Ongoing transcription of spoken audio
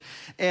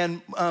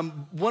And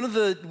one of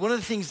the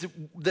things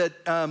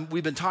that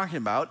we've been talking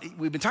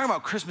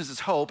about Christmas as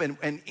hope, and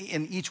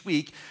in each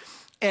week.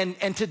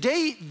 And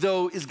today,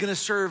 though, is going to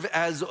serve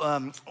as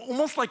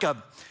almost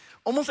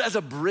as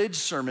a bridge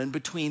sermon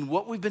between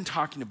what we've been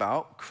talking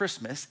about,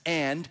 Christmas,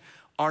 and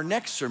our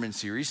next sermon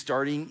series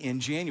starting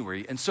in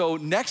January. And so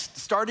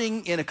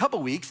starting in a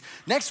couple weeks,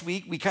 next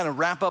week, we kind of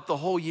wrap up the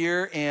whole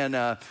year. And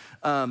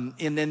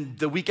then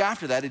the week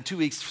after that, in 2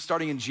 weeks,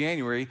 starting in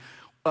January,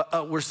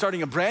 we're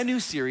starting a brand new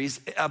series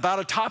about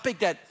a topic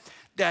that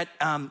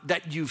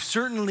you've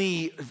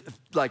certainly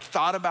like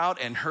thought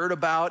about and heard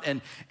about,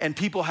 and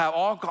people have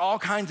all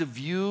kinds of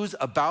views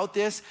about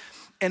this.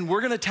 And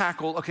we're gonna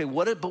tackle, okay,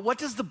 what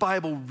does the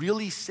Bible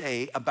really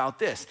say about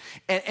this?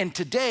 And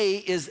today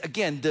is,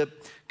 again, the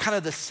kind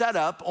of the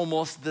setup,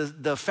 almost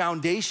the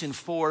foundation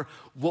for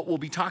what we'll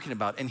be talking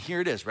about. And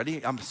here it is,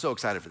 ready? I'm so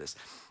excited for this.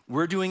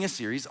 We're doing a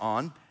series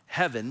on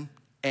heaven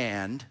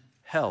and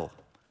hell.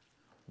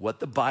 What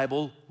the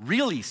Bible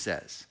really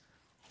says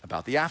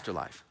about the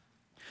afterlife.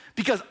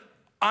 Because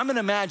I'm gonna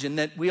imagine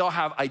that we all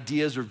have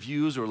ideas or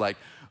views, or like,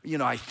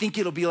 I think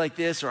it'll be like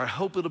this, or I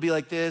hope it'll be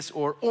like this,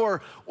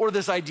 or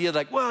this idea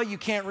like, well, you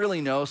can't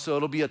really know, so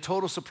it'll be a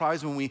total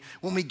surprise when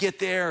we get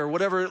there, or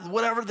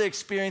whatever the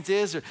experience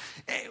is.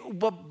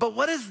 But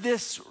what does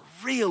this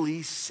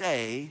really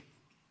say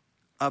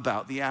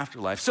about the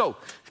afterlife? So,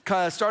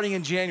 starting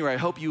in January, I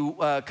hope you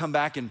come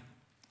back and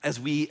as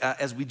we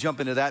jump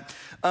into that.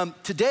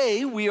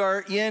 Today, we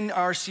are in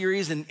our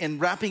series and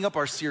wrapping up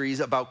our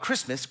series about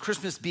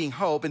Christmas being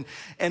hope.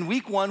 And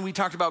week 1, we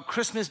talked about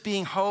Christmas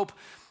being hope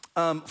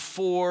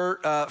for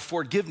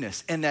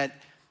forgiveness, and that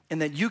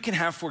you can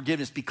have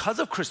forgiveness because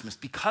of Christmas,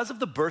 because of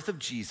the birth of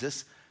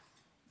Jesus.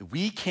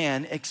 We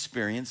can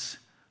experience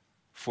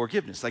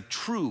forgiveness, like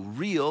true,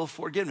 real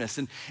forgiveness.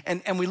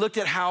 And we looked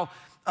at how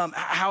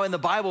in the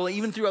Bible,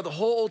 even throughout the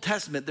whole Old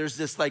Testament, there's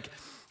this like,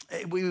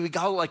 we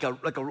call it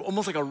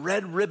almost like a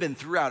red ribbon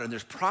throughout, and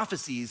there's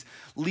prophecies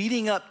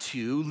leading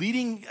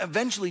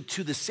eventually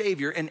to the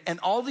Savior, and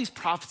all these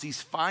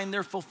prophecies find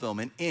their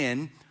fulfillment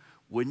in,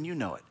 wouldn't you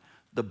know it,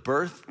 the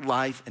birth,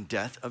 life, and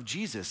death of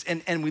Jesus.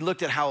 And we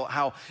looked at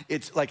how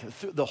it's like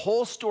the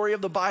whole story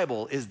of the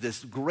Bible is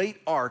this great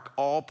arc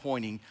all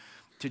pointing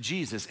to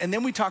Jesus. And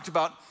then we talked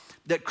about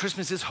that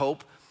Christmas is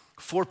hope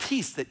for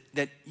peace,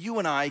 that you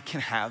and I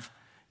can have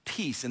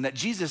peace, and that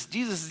Jesus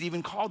is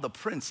even called the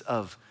Prince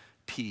of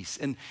Peace.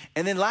 And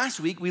then last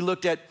week we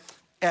looked at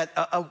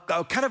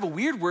a kind of a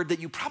weird word that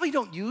you probably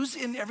don't use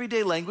in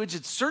everyday language.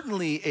 It's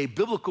certainly a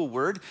biblical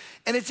word,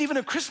 and it's even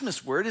a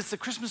Christmas word. It's the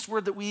Christmas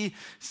word that we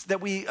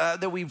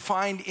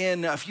find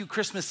in a few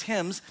Christmas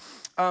hymns,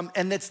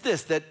 and it's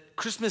this: that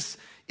Christmas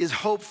is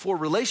hope for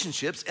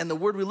relationships, and the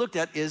word we looked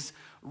at is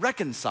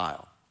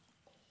reconcile,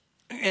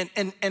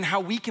 and how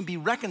we can be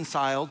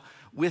reconciled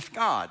with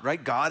God,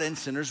 right? God and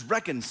sinners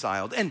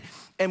reconciled.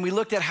 And we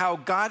looked at how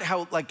God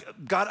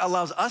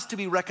allows us to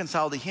be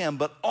reconciled to him,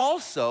 but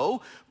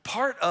also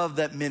part of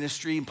that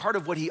ministry and part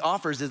of what he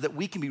offers is that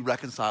we can be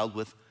reconciled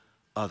with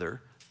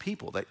other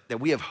people,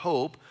 that we have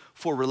hope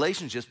for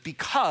relationships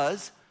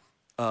because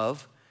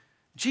of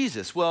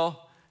Jesus.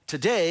 Well,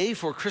 today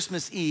for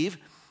Christmas Eve,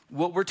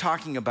 what we're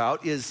talking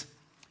about is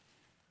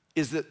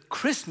that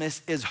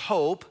Christmas is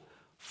hope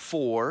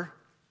for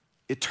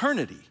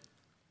eternity.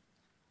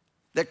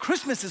 That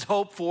Christmas is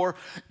hope for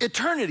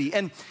eternity.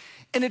 And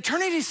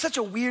eternity is such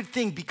a weird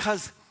thing,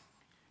 because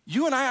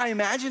you and I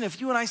imagine if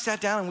you and I sat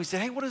down and we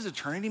said, hey, what does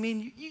eternity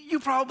mean? You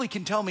probably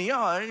can tell me,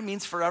 it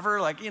means forever,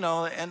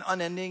 and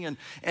unending, and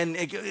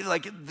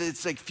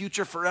it's like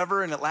future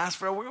forever and it lasts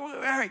forever.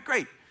 All right,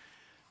 great.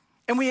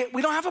 And we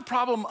don't have a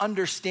problem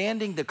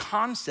understanding the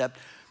concept,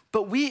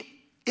 but we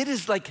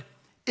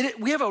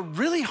have a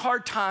really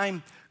hard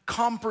time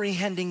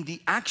comprehending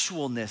the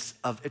actualness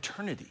of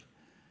eternity.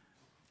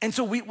 And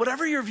so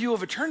whatever your view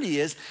of eternity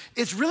is,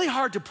 it's really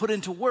hard to put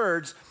into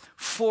words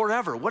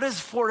forever. What does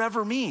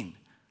forever mean?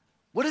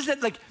 What is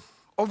it like?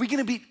 Are we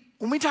gonna be,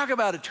 when we talk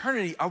about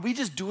eternity, are we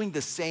just doing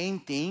the same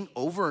thing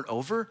over and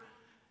over?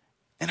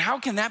 And how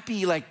can that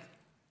be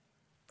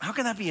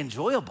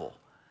enjoyable?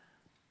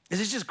 Is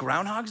it just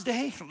Groundhog's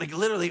Day? Like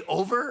literally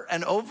over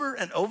and over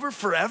and over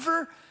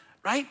forever,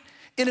 right?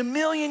 In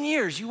 1,000,000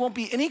 years, you won't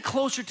be any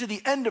closer to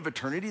the end of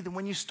eternity than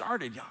when you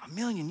started.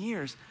 1,000,000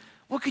 years,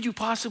 what could you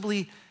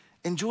possibly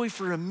enjoy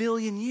for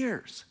 1,000,000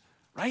 years,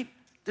 right?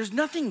 There's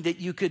nothing that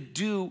you could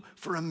do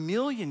for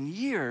 1,000,000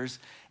 years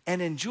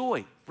and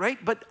enjoy,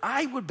 right? But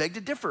I would beg to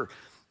differ.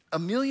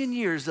 1,000,000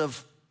 years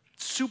of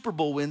Super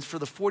Bowl wins for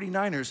the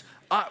 49ers,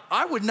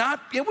 I would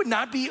not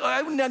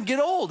get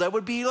old. That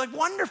would be like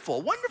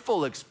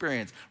wonderful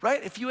experience,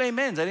 right? A few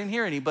amens, I didn't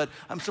hear any, but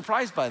I'm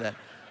surprised by that.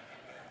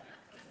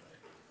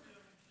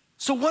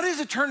 So what is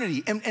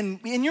eternity? And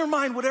in your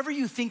mind, whatever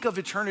you think of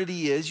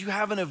eternity is, you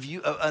have an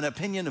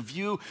opinion, a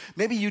view.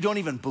 Maybe you don't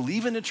even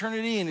believe in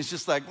eternity, and it's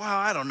just like, well,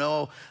 I don't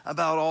know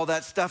about all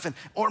that stuff.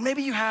 Or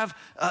maybe you have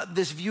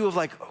this view of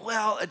like,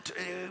 well,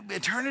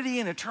 eternity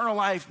and eternal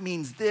life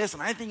means this,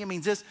 and I think it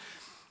means this.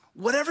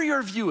 Whatever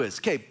your view is,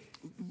 okay,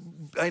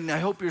 and I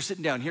hope you're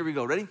sitting down. Here we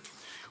go, ready?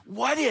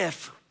 What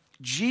if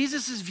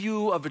Jesus'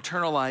 view of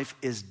eternal life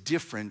is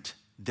different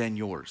than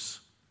yours?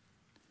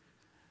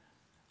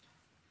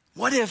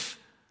 What if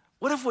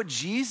what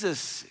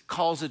Jesus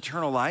calls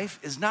eternal life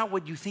is not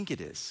what you think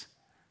it is?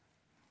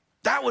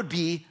 That would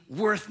be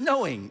worth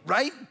knowing,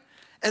 right?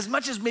 As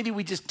much as maybe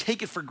we just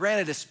take it for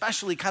granted,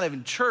 especially kind of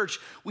in church,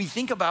 we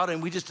think about it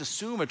and we just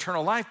assume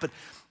eternal life, but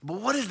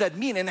what does that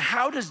mean? And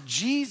how does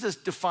Jesus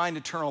define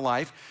eternal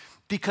life?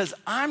 Because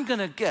I'm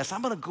gonna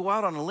go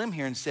out on a limb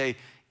here and say,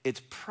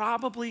 it's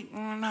probably,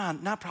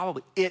 not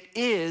probably, it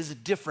is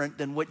different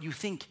than what you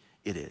think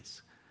it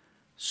is.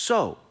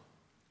 So,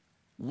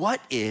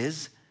 what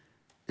is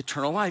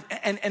eternal life?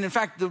 And in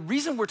fact, the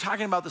reason we're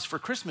talking about this for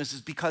Christmas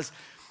is because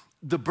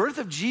the birth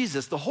of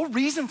Jesus, the whole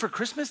reason for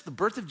Christmas, the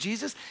birth of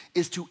Jesus,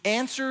 is to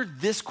answer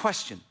this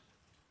question.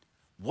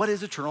 What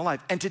is eternal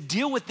life? And to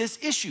deal with this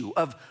issue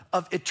of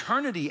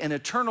eternity and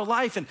eternal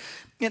life. And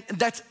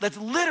that's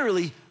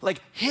literally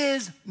like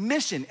his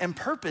mission and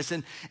purpose.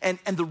 And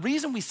the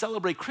reason we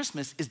celebrate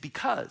Christmas is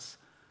because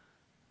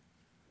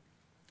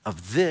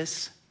of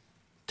this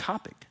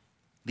topic.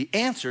 The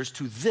answers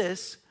to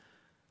this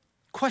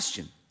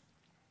question.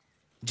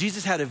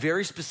 Jesus had a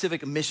very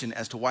specific mission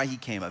as to why he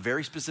came, a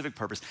very specific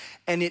purpose.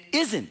 And it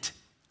isn't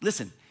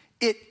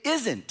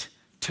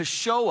to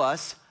show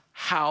us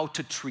how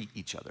to treat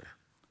each other.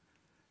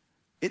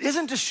 It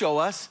isn't to show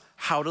us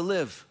how to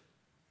live.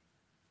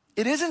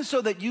 It isn't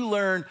so that you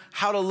learn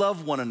how to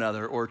love one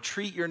another or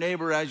treat your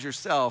neighbor as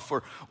yourself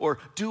or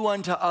do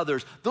unto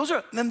others.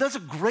 That's a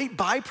great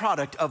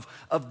byproduct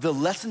of the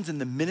lessons in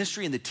the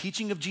ministry and the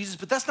teaching of Jesus,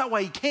 but that's not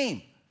why he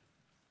came.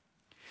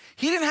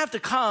 He didn't have to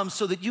come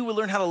so that you would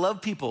learn how to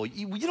love people.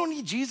 You don't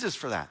need Jesus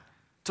for that,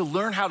 to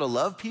learn how to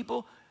love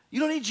people. You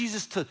don't need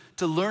Jesus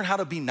to learn how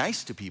to be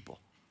nice to people.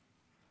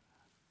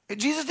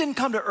 Jesus didn't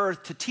come to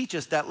earth to teach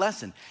us that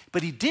lesson,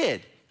 but he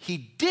did. He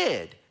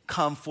did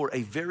come for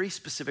a very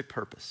specific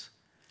purpose,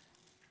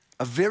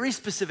 a very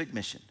specific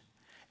mission,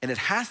 and it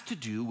has to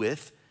do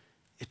with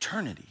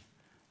eternity.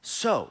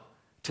 So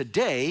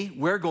today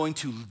we're going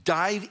to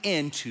dive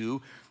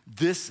into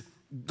this,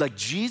 like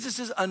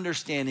Jesus'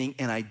 understanding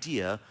and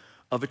idea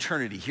of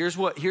eternity. Here's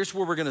where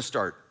we're gonna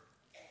start.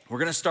 We're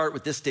gonna start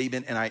with this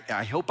statement, and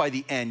I hope by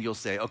the end you'll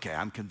say, okay,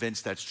 I'm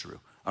convinced that's true.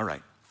 All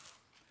right.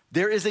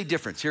 There is a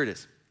difference, here it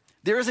is.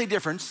 There is a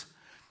difference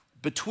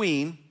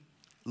between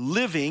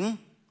living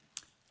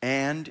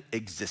and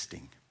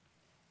existing.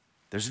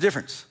 There's a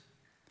difference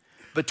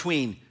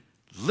between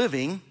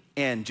living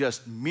and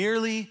just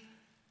merely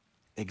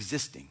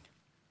existing.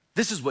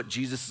 This is what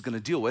Jesus is going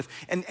to deal with.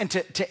 And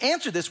to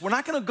answer this, we're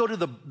not going to go to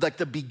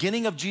the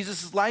beginning of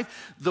Jesus'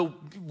 life, though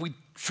we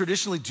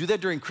traditionally do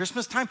that during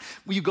Christmas time.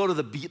 You go to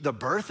the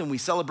birth and we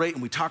celebrate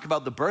and we talk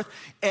about the birth.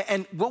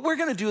 And what we're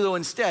going to do though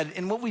instead,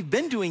 and what we've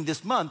been doing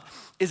this month,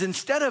 is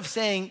instead of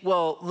saying,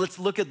 well, let's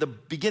look at the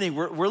beginning,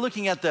 we're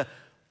looking at the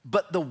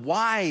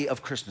why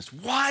of Christmas.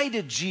 Why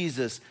did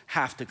Jesus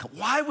have to come?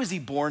 Why was he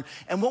born?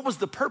 And what was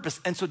the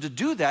purpose? And so to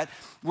do that,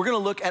 we're gonna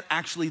look at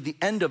actually the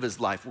end of his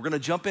life. We're gonna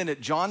jump in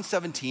at John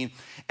 17,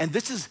 and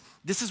this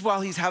is while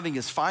he's having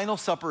his final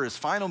supper, his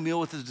final meal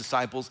with his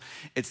disciples.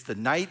 It's the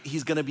night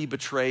he's gonna be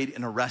betrayed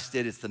and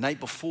arrested. It's the night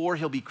before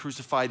he'll be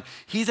crucified.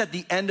 He's at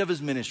the end of his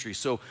ministry.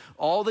 So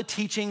all the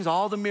teachings,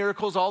 all the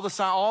miracles, all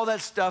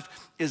that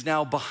stuff is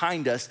now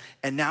behind us,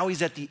 and now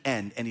he's at the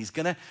end, and he's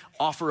gonna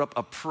offer up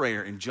a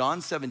prayer in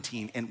John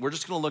 17, and we're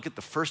just gonna look at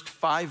the first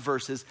 5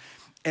 verses,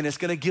 and it's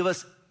gonna give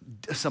us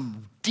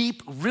some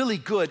deep, really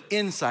good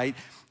insight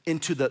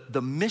into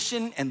the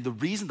mission and the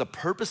reason, the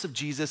purpose of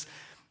Jesus,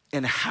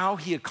 and how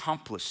he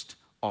accomplished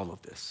all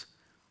of this.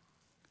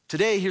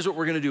 Today, here's what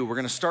we're gonna do. We're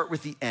gonna start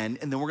with the end,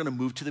 and then we're gonna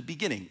move to the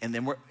beginning. And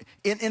then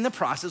in the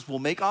process, we'll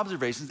make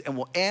observations and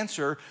we'll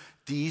answer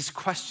these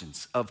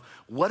questions of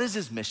what is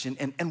his mission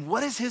and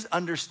what is his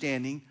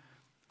understanding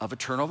of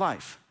eternal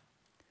life.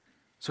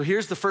 So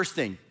here's the first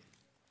thing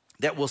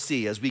that we'll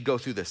see as we go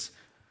through this.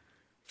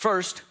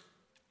 First,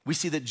 we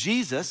see that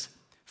Jesus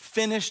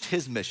finished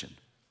his mission.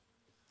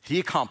 He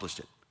accomplished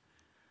it.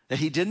 That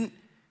he didn't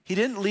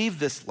leave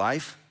this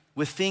life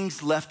with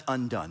things left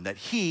undone. That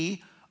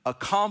he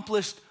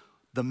accomplished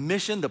the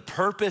mission, the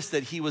purpose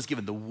that he was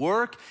given, the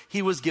work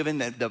he was given,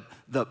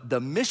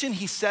 the mission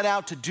he set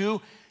out to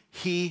do,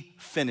 he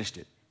finished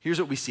it. Here's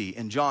what we see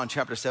in John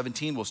chapter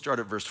 17. We'll start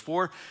at verse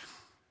 4.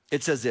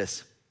 It says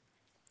this: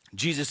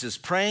 Jesus is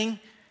praying,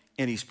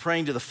 and he's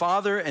praying to the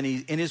Father, and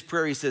in his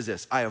prayer he says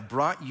this: I have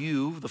brought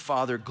you, the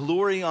Father,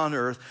 glory on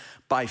earth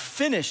by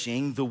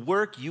finishing the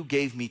work you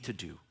gave me to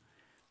do.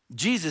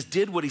 Jesus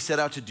did what he set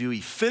out to do.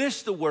 He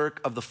finished the work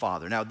of the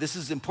Father. Now, this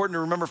is important to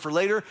remember for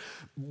later.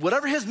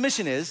 Whatever his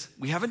mission is,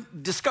 we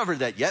haven't discovered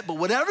that yet, but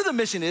whatever the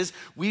mission is,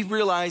 we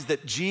realize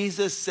that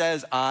Jesus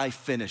says, I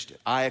finished it.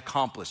 I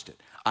accomplished it.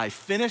 I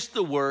finished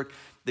the work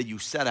that you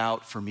set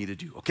out for me to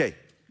do. Okay,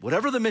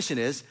 whatever the mission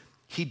is,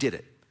 he did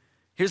it.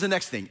 Here's the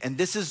next thing, and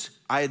this is,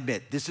 I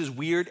admit, this is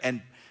weird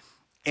and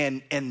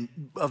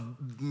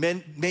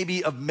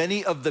maybe of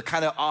many of the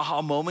kind of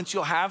aha moments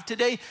you'll have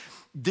today.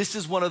 This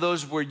is one of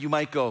those where you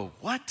might go,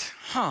 what?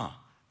 Huh,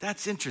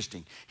 That's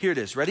interesting. Here it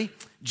is. Ready?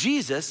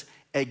 Jesus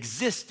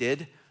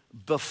existed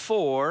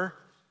before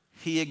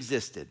he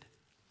existed.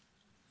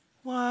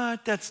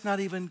 What? That's not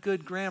even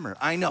good grammar.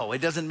 I know, it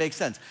doesn't make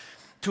sense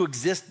to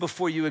exist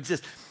before you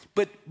exist.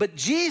 But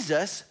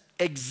Jesus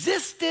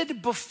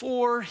existed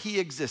before he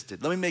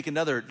existed. Let me make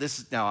another,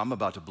 now I'm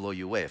about to blow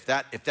you away. If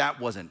that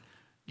wasn't,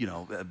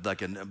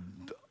 like an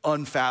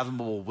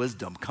unfathomable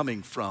wisdom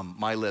coming from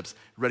my lips.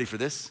 Ready for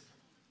this?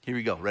 Here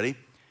we go. Ready?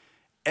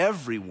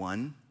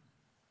 Everyone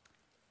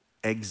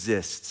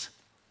exists.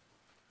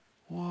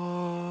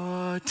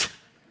 What?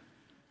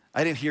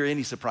 I didn't hear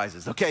any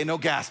surprises. Okay, no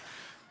gasp.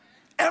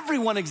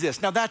 Everyone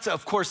exists. Now that's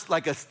of course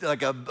like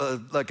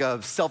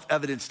a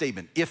self-evident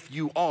statement. If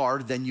you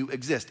are, then you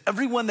exist.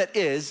 Everyone that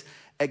is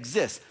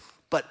exists.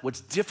 But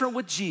what's different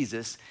with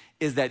Jesus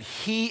is that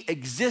he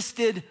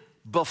existed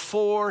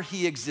before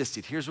he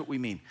existed. Here's what we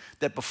mean.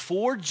 That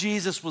before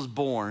Jesus was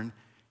born,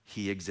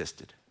 he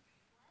existed.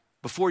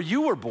 Before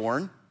you were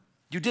born,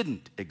 you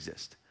didn't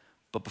exist.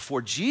 But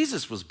before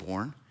Jesus was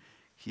born,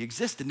 he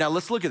existed. Now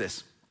let's look at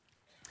this.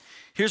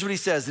 Here's what he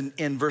says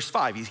in verse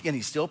 5.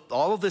 He's still,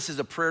 all of this is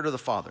a prayer to the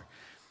Father.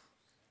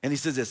 And he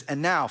says this,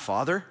 and now,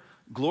 Father,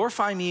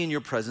 glorify me in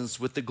your presence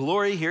with the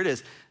glory, here it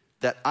is,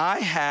 that I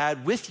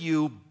had with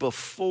you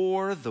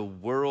before the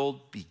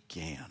world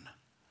began.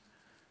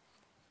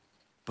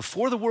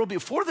 Before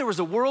there was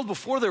a world,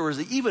 before there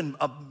was even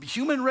a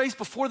human race,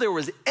 before there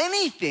was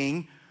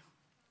anything,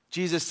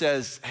 Jesus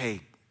says, hey,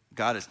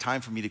 God, it's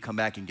time for me to come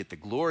back and get the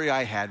glory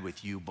I had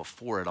with you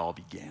before it all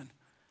began.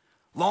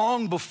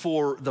 Long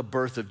before the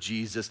birth of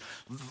Jesus,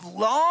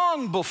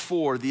 long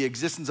before the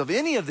existence of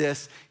any of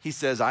this, he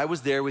says, I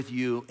was there with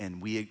you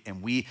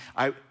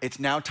it's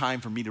now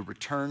time for me to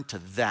return to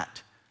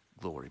that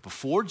glory.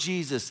 Before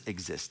Jesus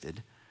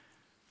existed,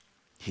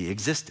 he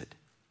existed.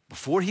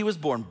 Before he was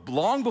born,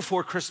 long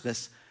before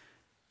Christmas,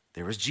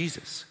 there was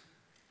Jesus.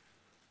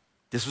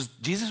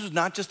 Jesus was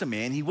not just a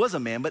man, he was a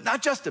man, but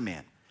not just a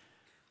man.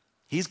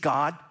 He's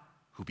God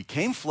who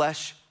became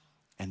flesh,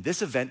 and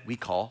this event we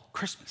call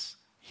Christmas.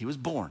 He was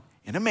born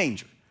in a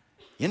manger,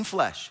 in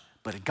flesh,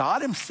 but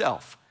God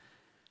himself.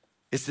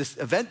 It's this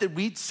event that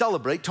we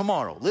celebrate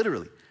tomorrow,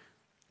 literally.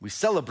 We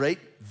celebrate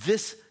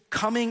this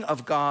coming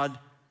of God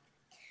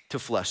to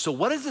flesh. So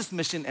what is this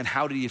mission and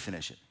how did he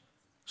finish it?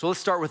 So let's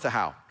start with the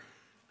how.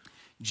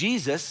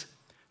 Jesus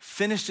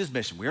finished his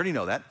mission. We already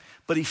know that.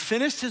 But he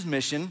finished his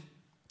mission,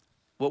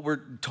 what we're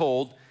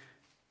told,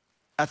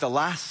 at the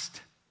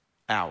last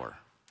hour.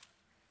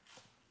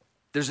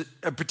 There's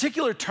a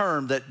particular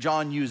term that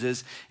John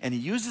uses, and he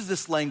uses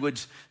this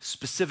language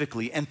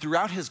specifically, and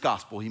throughout his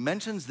gospel, he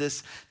mentions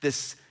this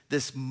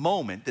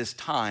moment, this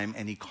time,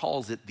 and he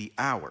calls it the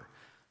hour.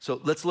 So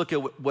let's look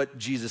at what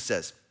Jesus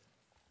says.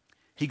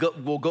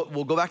 We'll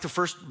go back to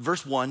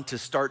verse 1 to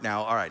start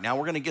now. All right, now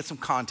we're going to get some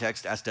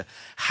context as to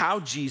how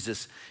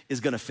Jesus is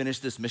going to finish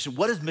this mission,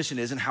 what his mission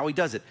is, and how he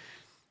does it.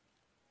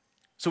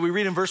 So we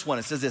read in verse 1,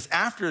 it says this,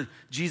 after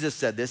Jesus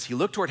said this, he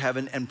looked toward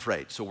heaven and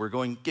prayed. So we're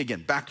going,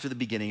 again, back to the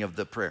beginning of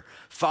the prayer.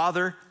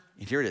 Father,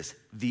 and here it is,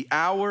 the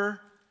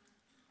hour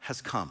has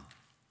come.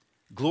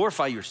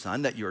 Glorify your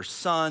Son, that your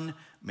Son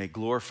may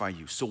glorify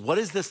you. So what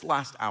is this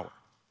last hour?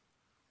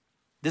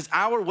 This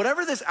hour,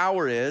 whatever this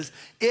hour is,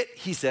 it,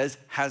 he says,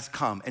 has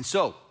come. And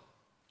so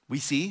we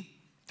see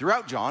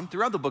throughout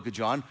the book of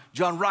John,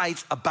 John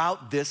writes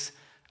about this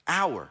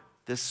hour,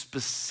 this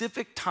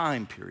specific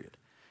time period.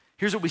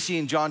 Here's what we see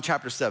in John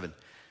chapter 7.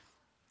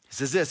 He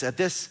says this, at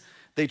this,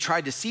 they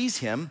tried to seize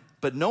him,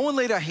 but no one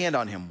laid a hand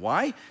on him.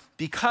 Why?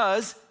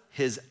 Because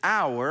his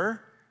hour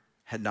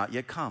had not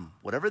yet come.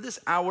 Whatever this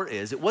hour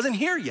is, it wasn't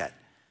here yet.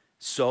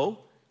 So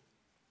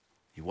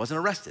he wasn't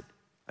arrested.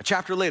 A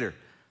chapter later,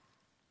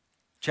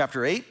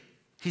 chapter 8,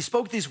 he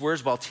spoke these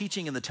words while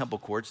teaching in the temple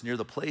courts near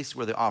the place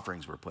where the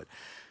offerings were put.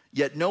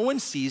 Yet no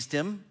one seized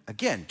him,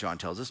 again, John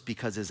tells us,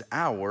 because his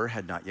hour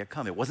had not yet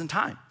come. It wasn't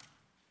time.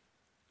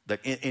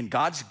 In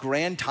God's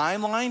grand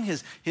timeline,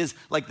 his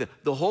like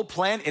the whole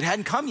plan, it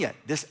hadn't come yet.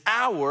 This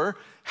hour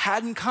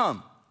hadn't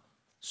come.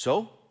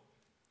 So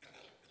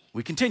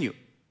we continue.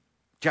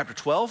 Chapter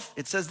 12,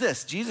 it says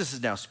this. Jesus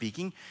is now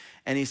speaking,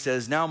 and he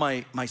says, now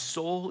my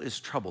soul is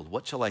troubled.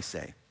 What shall I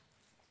say?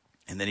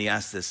 And then he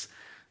asks this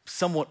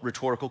somewhat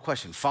rhetorical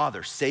question.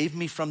 Father, save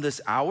me from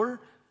this hour?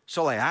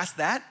 Shall I ask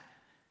that?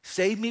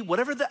 Save me,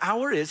 whatever the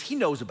hour is, he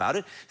knows about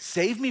it.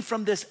 Save me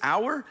from this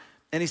hour?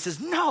 And he says,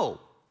 no,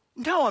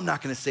 I'm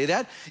not going to say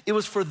that. It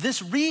was for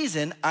this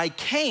reason I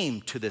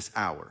came to this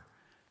hour.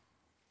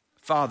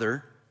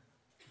 Father,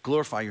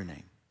 glorify your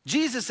name.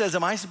 Jesus says,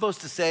 am I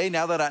supposed to say,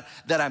 now that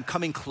I'm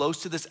coming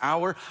close to this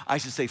hour, I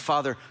should say,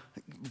 Father,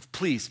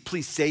 please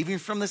save me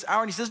from this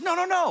hour? And he says,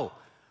 no.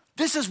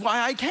 This is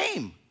why I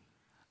came.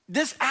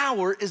 This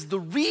hour is the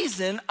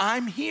reason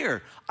I'm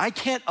here. I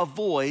can't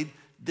avoid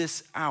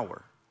this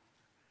hour.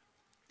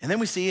 And then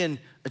we see in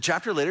a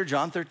chapter later,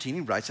 John 13,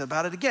 he writes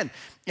about it again.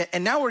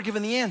 And now we're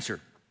given the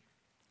answer.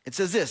 It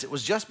says this, it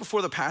was just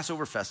before the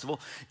Passover festival.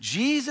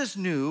 Jesus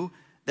knew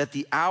that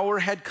the hour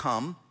had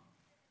come,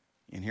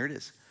 and here it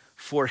is,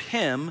 for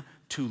him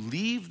to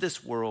leave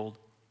this world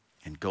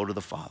and go to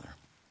the Father.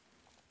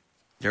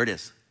 There it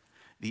is.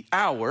 The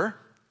hour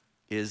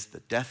is the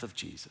death of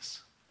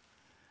Jesus.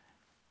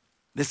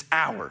 This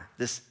hour,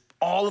 this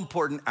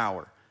all-important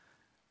hour,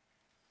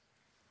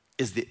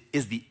 is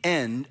the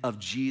end of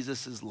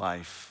Jesus'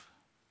 life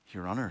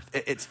here on earth.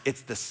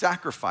 It's the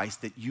sacrifice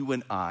that you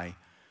and I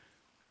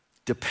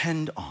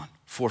depend on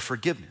for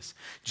forgiveness.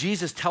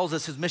 Jesus tells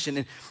us his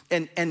mission,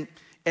 and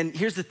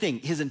here's the thing,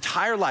 his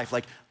entire life,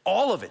 like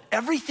all of it,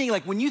 everything,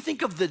 like when you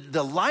think of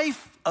the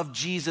life of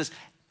Jesus,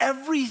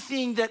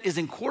 everything that is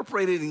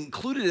incorporated and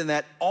included in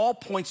that all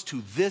points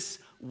to this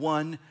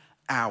one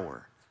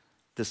hour,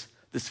 this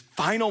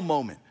final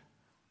moment,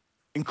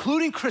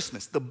 including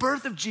Christmas, the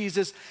birth of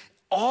Jesus,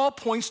 all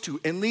points to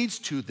and leads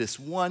to this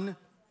one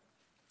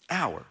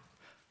hour.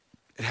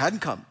 It hadn't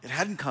come,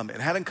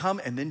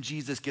 and then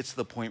Jesus gets to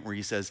the point where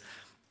he says,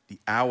 the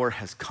hour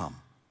has come.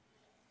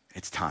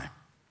 It's time.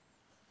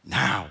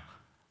 Now,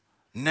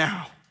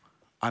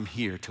 I'm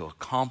here to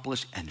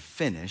accomplish and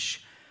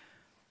finish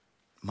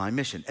my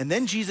mission. And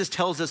then Jesus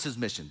tells us his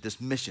mission,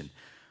 this mission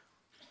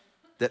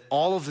that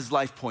all of his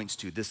life points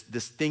to, this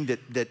thing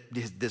that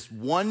is this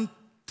one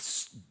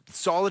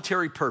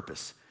solitary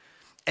purpose.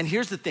 And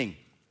here's the thing,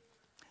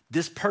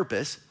 this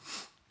purpose,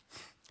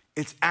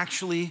 it's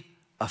actually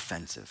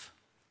offensive.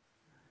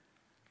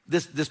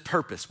 This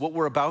purpose, what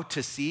we're about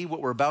to see, what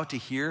we're about to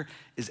hear,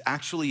 is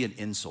actually an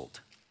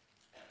insult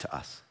to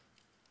us.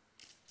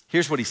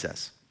 Here's what he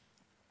says.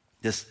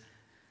 This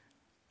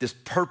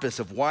purpose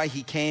of why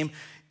he came,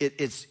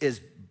 is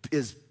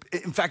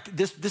in fact,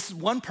 this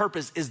one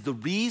purpose is the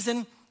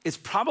reason, it's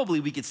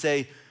probably, we could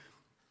say,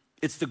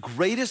 it's the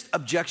greatest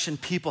objection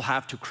people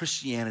have to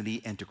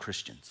Christianity and to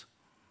Christians.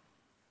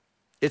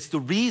 It's the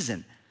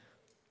reason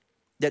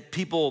that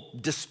people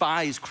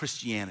despise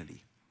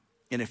Christianity.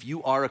 And if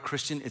you are a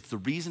Christian, it's the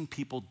reason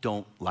people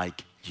don't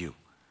like you.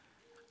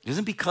 It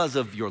isn't because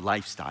of your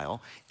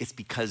lifestyle, it's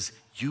because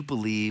you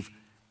believe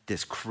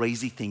this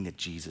crazy thing that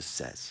Jesus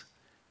says.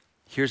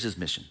 Here's his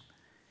mission.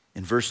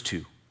 In verse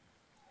 2,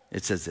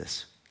 it says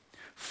this,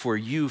 for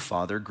you,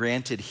 Father,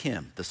 granted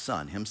him, the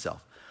Son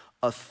himself,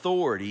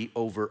 authority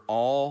over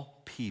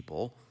all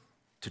people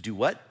to do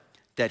what?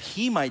 That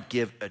he might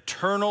give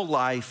eternal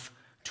life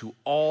to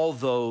all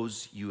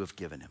those you have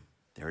given him.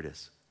 There it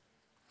is.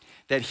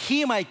 That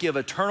he might give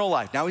eternal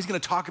life. Now he's going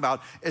to talk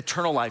about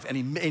eternal life, and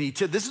he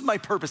said, this is my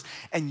purpose.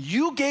 And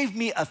you gave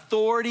me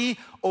authority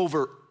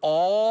over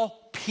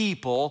all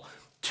people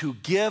to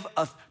give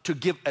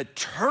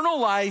eternal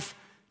life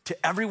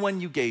to everyone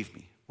you gave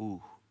me.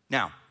 Ooh.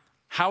 Now,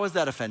 how is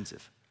that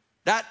offensive?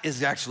 That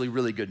is actually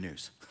really good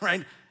news,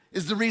 right?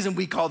 Is the reason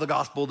we call the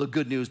gospel the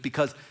good news,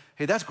 because,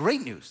 hey, that's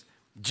great news.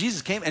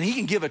 Jesus came and he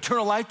can give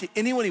eternal life to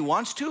anyone he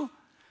wants to.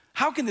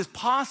 How could this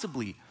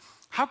possibly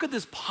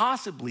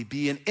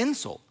be an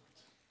insult?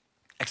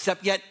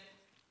 Except yet,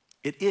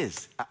 it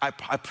is. I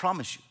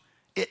promise you,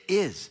 it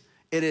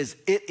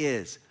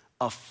is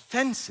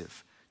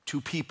offensive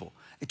to people.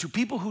 And to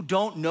people who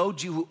don't know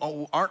you,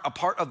 who aren't a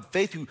part of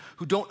faith,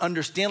 who don't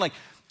understand, like,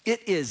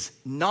 it is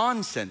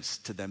nonsense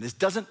to them. This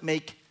doesn't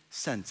make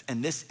sense,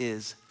 and this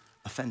is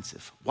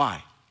offensive.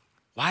 Why?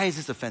 Why is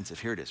this offensive?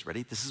 Here it is,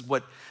 ready? This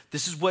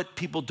is what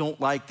people don't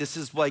like. This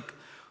is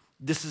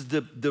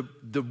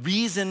the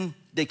reason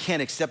they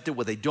can't accept it.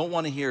 What they don't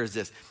want to hear is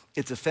this.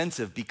 It's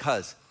offensive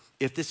because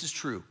if this is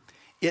true,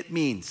 it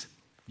means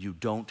you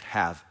don't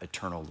have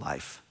eternal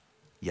life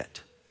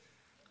yet.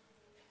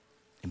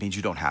 It means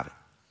you don't have it.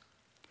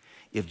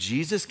 If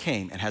Jesus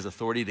came and has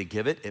authority to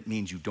give it, it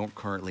means you don't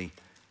currently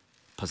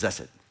possess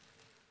it.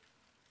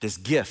 This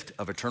gift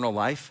of eternal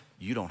life,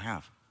 you don't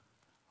have.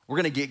 We're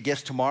gonna get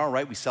gifts tomorrow,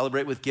 right? We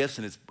celebrate with gifts,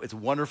 and it's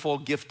wonderful,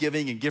 gift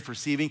giving and gift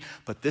receiving,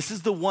 but this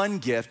is the one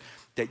gift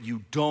that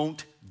you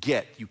don't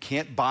get. You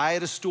can't buy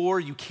at a store,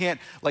 you can't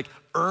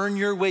earn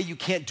your way, you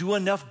can't do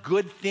enough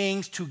good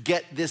things to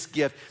get this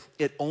gift.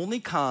 It only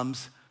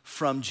comes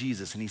from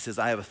Jesus, and he says,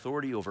 I have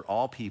authority over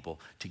all people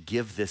to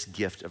give this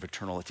gift of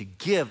eternal life, to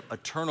give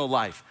eternal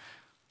life.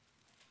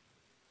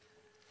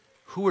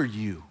 Who are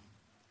you?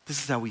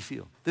 This is how we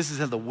feel. This is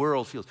how the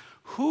world feels.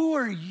 Who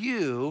are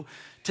you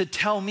to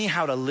tell me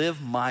how to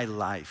live my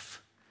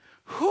life?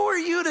 Who are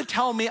you to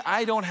tell me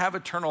I don't have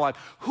eternal life?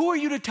 Who are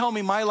you to tell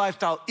me my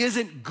lifestyle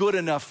isn't good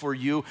enough for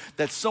you,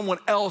 that someone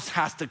else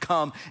has to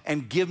come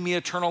and give me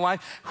eternal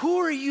life? Who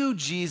are you,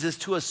 Jesus,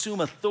 to assume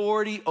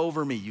authority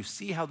over me? You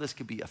see how this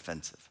could be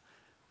offensive.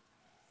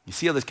 You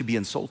see how this could be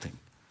insulting.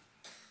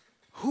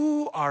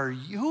 Who are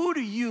you? Who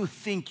do you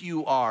think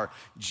you are,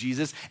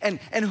 Jesus? And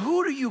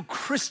who do you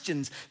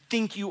Christians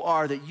think you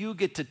are that you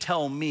get to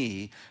tell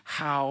me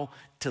how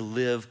to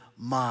live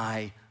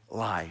my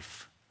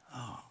life?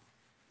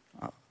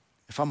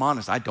 If I'm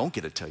honest, I don't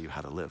get to tell you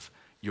how to live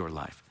your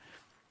life.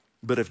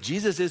 But if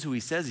Jesus is who he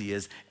says he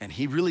is, and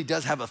he really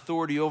does have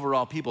authority over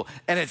all people,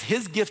 and it's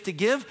his gift to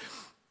give,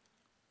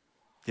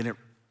 then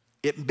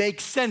it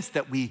makes sense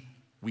that we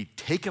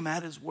take him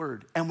at his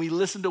word and we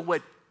listen to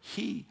what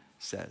he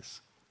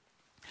says.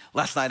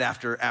 Last night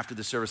after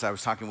the service, I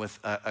was talking with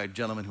a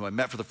gentleman who I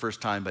met for the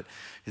first time, but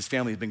his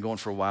family has been going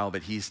for a while,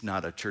 but he's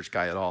not a church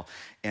guy at all.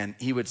 And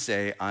he would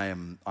say, I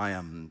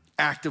am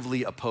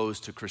actively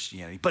opposed to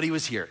Christianity. But he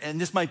was here. And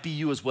this might be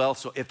you as well.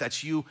 So if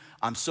that's you,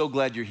 I'm so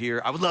glad you're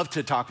here. I would love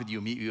to talk with you,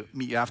 meet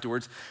you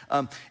afterwards.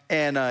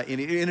 And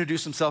he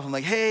introduced himself. I'm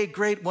like, hey,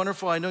 great,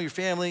 wonderful. I know your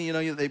family. You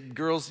know, the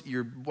girls,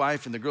 your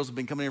wife and the girls have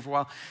been coming here for a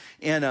while.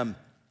 And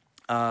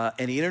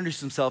he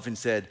introduced himself and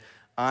said,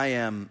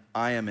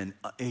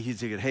 he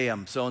said, hey,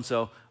 I'm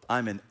so-and-so.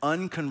 I'm an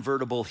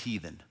unconvertible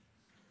heathen.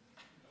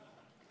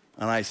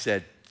 And I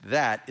said,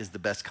 that is the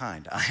best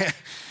kind.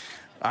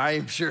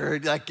 I'm sure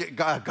like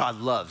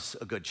God loves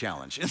a good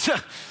challenge.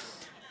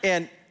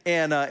 And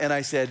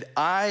I said,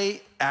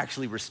 I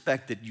actually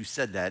respect that you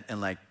said that.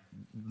 And like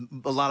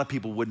a lot of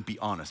people wouldn't be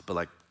honest, but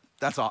like,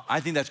 that's all. I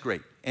think that's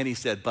great. And he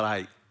said,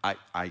 but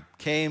I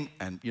came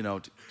and, you know,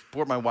 to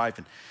support my wife.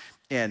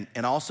 And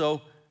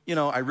also, you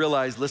know, I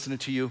realized listening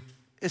to you,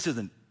 this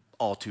isn't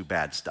all too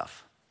bad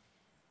stuff.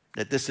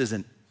 That this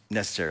isn't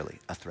necessarily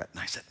a threat.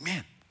 And I said,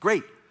 man,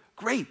 great,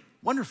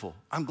 wonderful.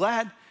 I'm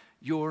glad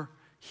you're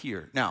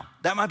here. Now,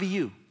 that might be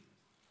you.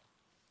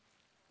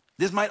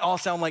 This might all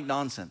sound like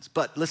nonsense,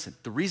 but listen,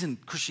 the reason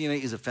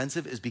Christianity is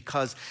offensive is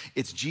because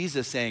it's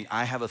Jesus saying,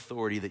 I have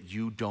authority that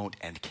you don't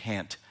and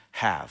can't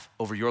have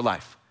over your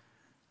life.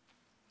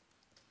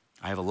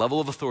 I have a level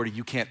of authority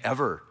you can't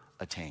ever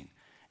attain,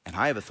 and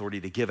I have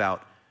authority to give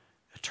out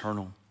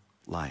eternal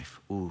life.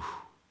 Ooh.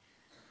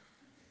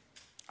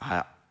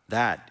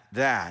 That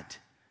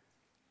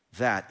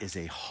is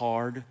a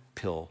hard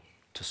pill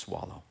to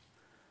swallow.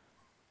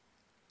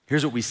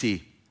 Here's what we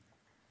see.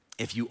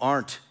 If you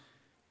aren't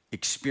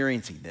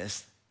experiencing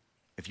this,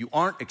 if you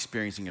aren't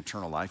experiencing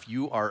eternal life,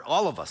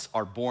 all of us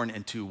are born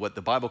into what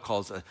the Bible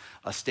calls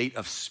a state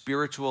of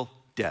spiritual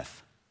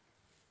death.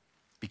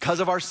 Because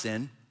of our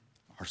sin,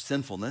 our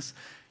sinfulness,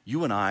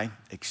 you and I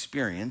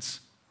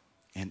experience,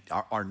 and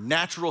our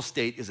natural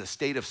state is a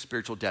state of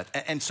spiritual death.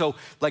 And so,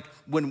 like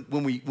when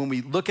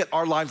we look at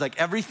our lives, like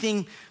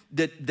everything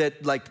that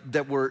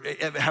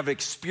we have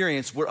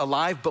experienced, we're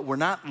alive, but we're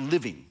not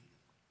living.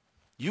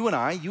 You and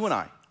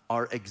I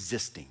are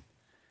existing.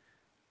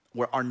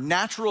 Where our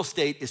natural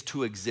state is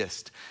to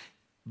exist,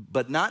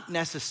 but not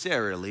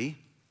necessarily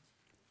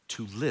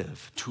to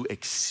live, to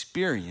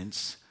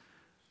experience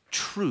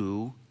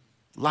true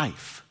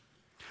life.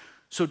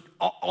 So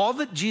all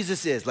that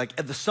Jesus is, like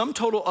the sum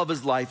total of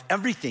his life,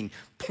 everything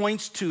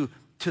points to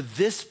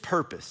this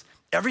purpose.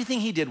 Everything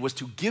he did was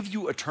to give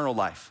you eternal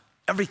life.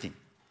 Everything.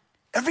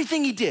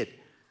 Everything he did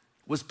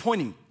was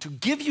pointing to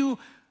give you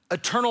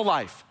eternal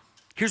life.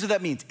 Here's what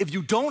that means. If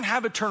you don't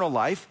have eternal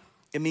life,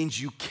 it means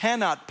you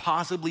cannot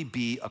possibly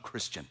be a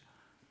Christian.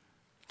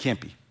 Can't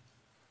be.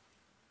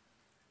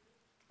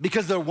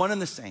 Because they're one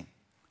and the same.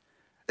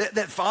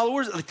 That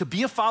followers, like to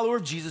be a follower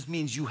of Jesus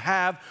means you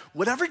have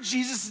whatever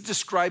Jesus is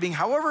describing,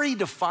 however he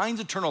defines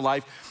eternal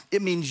life,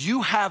 it means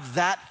you have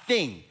that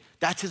thing.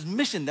 That's his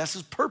mission, that's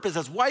his purpose,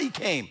 that's why he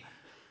came.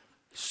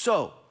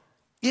 So,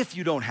 if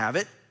you don't have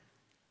it,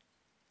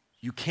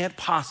 you can't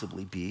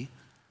possibly be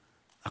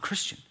a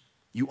Christian.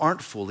 You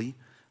aren't fully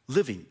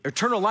living.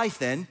 Eternal life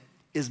then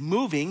is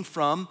moving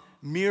from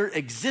mere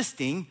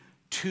existing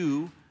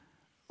to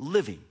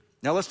living.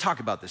 Now let's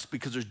talk about this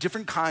because there's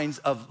different kinds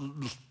of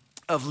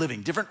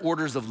living, different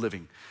orders of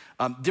living,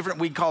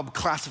 we call them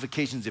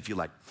classifications if you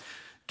like.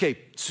 Okay,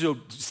 so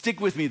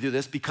stick with me through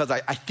this because I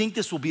think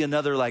this will be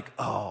another like,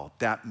 oh,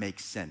 that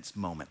makes sense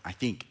moment, I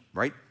think,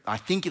 right? I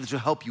think this will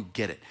help you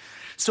get it.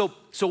 So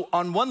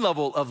on one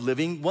level of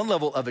living, one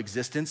level of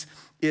existence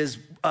is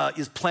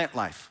plant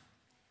life.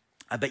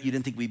 I bet you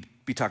didn't think we'd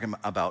be talking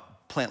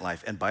about plant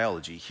life and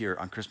biology here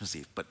on Christmas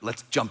Eve, but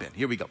let's jump in.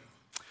 Here we go.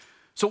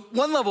 So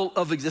one level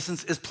of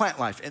existence is plant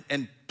life,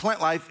 and plant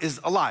life is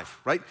alive,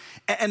 right?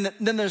 And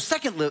then there's a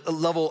second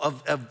level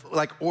of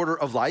like order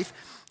of life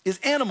is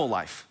animal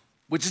life,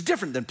 which is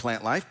different than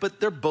plant life, but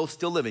they're both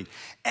still living.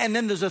 And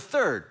then there's a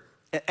third,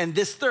 and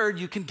this third,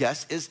 you can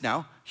guess, is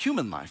now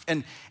human life.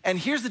 And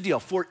here's the deal.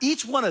 For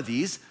each one of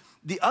these,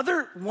 the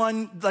other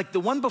one, like the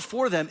one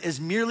before them, is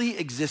merely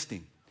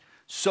existing.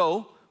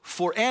 So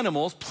for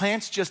animals,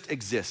 plants just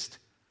exist.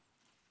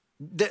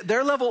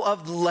 Their level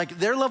of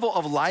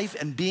life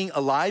and being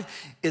alive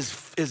is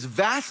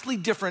vastly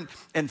different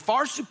and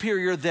far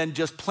superior than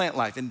just plant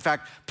life. In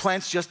fact,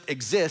 plants just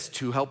exist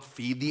to help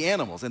feed the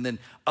animals, and then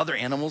other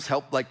animals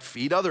help like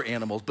feed other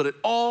animals. But it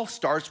all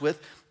starts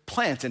with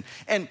plants,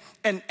 and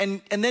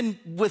then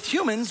with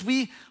humans,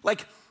 we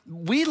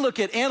look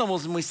at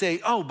animals and we say,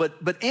 oh,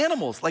 but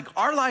animals, like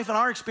our life and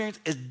our experience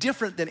is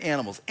different than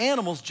animals.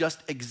 Animals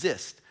just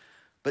exist.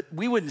 But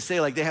we wouldn't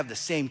say like they have the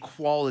same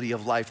quality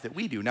of life that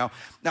we do. Now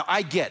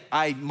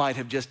I might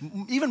have just,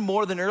 even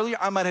more than earlier,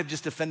 I might have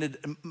just offended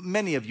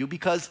many of you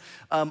because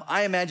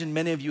I imagine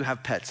many of you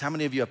have pets. How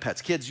many of you have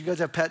pets? Kids, you guys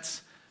have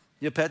pets?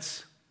 You have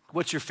pets?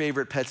 What's your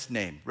favorite pet's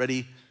name?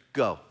 Ready,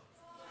 go.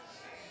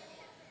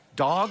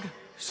 Dog?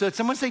 So did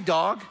someone say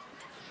dog?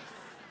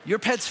 Your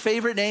pet's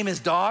favorite name is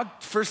dog?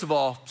 First of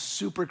all,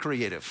 super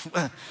creative,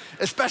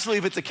 especially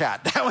if it's a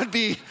cat. That would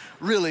be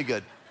really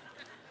good.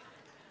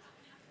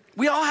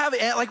 We all have,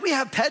 we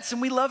have pets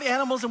and we love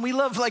animals and we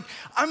love,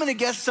 I'm gonna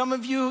guess some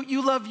of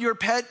you love your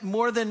pet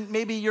more than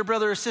maybe your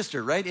brother or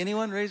sister, right?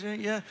 Anyone raise your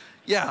hand? Yeah?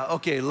 Yeah,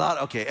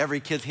 okay, every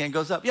kid's hand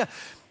goes up, yeah.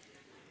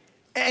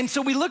 And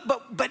so we look,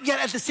 but yet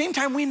at the same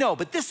time we know,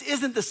 but this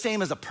isn't the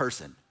same as a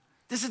person.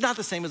 This is not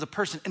the same as a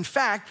person. In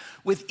fact,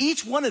 with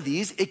each one of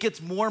these, it gets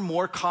more and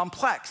more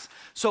complex.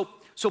 So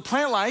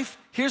plant life,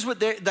 here's what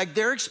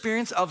their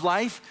experience of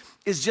life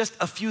is just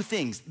a few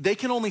things. They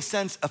can only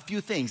sense a few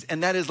things,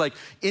 and that is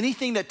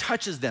anything that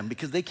touches them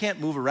because they can't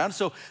move around,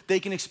 so they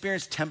can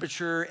experience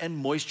temperature and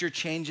moisture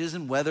changes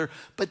and weather,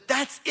 but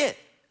that's it,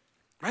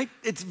 right?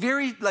 It's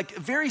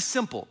very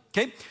simple,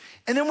 okay?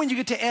 And then when you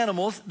get to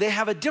animals, they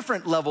have a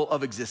different level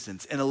of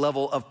existence and a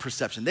level of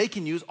perception. They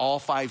can use all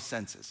 5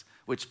 senses,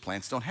 which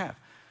plants don't have.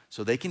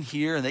 So they can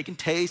hear and they can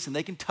taste and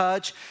they can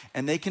touch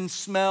and they can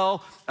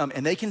smell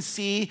and they can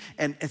see.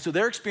 And so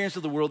their experience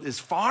of the world is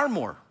far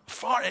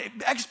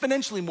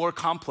exponentially more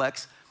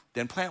complex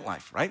than plant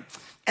life, right?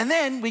 And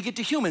then we get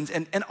to humans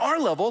and our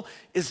level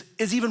is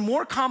even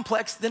more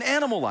complex than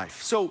animal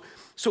life. So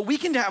we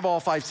can have all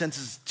 5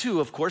 senses too,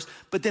 of course,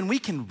 but then we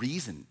can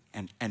reason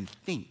and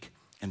think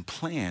and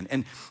plan.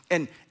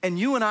 And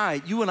you and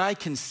I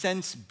can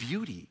sense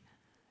beauty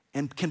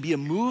and can be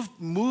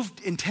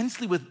moved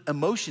intensely with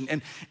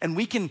emotion. And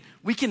we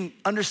can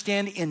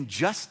understand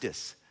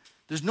injustice.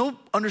 There's no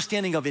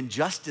understanding of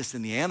injustice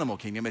in the animal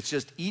kingdom. It's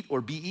just eat or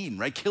be eaten,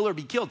 right? Kill or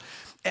be killed.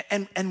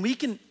 And we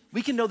can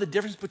know the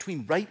difference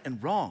between right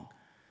and wrong.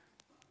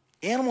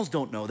 Animals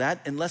don't know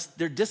that unless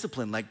they're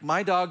disciplined. Like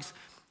my dogs,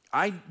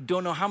 I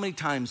don't know how many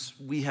times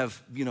we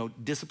have,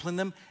 disciplined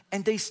them,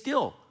 and they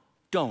still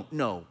don't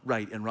know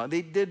right and wrong.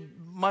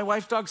 My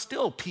wife's dog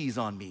still pees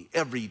on me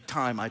every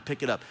time I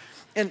pick it up.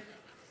 And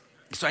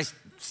so I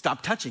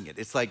stopped touching it.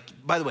 It's like,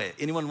 by the way,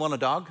 anyone want a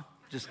dog?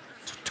 Just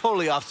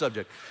totally off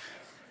subject.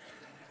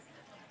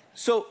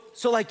 So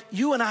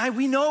you and I,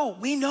 we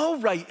know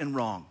right and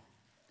wrong.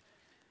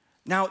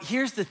 Now,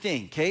 here's the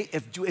thing, okay?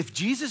 If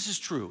Jesus is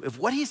true, if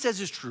what he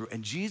says is true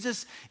and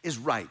Jesus is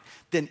right,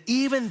 then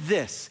even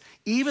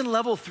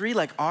level 3,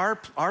 like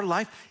our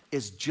life,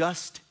 is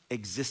just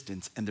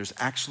existence. And there's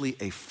actually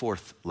a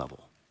 4th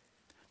level.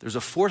 There's a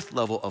 4th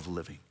level of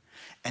living.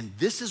 And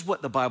this is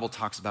what the Bible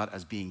talks about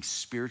as being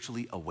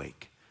spiritually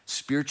awake,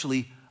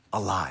 spiritually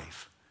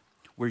alive,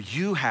 where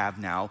you have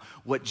now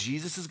what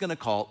Jesus is gonna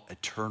call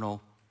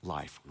eternal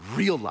life,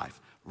 real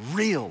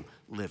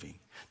living.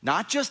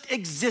 Not just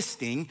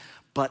existing,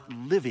 but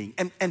living.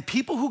 And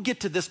people who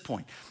get to this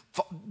point,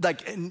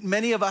 like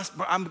many of us,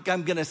 I'm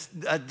gonna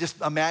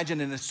just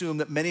imagine and assume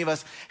that many of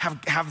us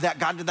have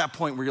gotten to that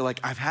point where you're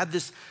like, I've had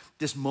this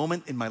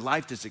moment in my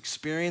life, this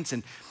experience,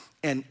 and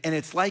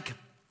it's like,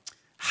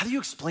 how do you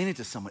explain it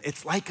to someone?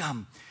 It's like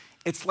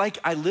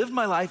I lived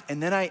my life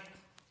and then I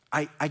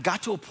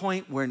got to a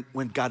point when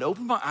God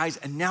opened my eyes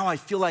and now I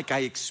feel like I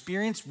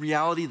experienced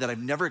reality that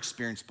I've never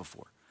experienced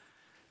before.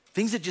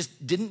 Things that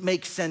just didn't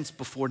make sense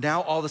before.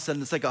 Now all of a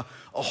sudden it's like a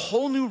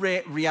whole new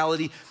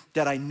reality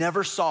that I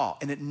never saw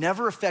and it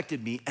never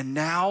affected me. And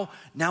now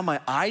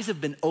my eyes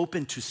have been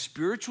opened to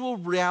spiritual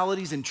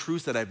realities and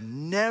truths that I've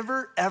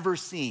never ever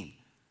seen.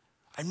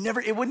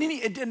 It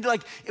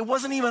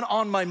wasn't even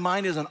on my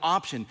mind as an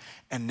option.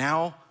 And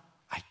now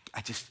I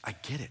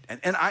get it.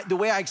 And the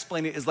way I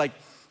explain it is like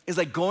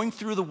going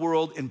through the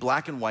world in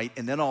black and white,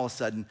 and then all of a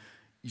sudden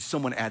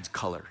someone adds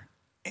color.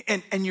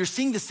 And you're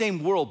seeing the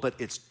same world, but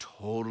it's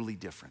totally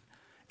different.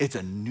 It's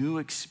a new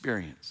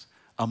experience,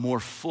 a more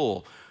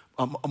full,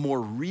 a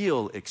more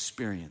real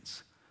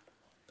experience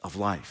of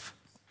life.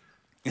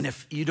 And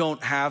if you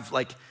don't have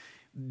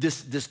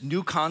this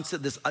new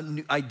concept, this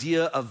new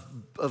idea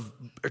of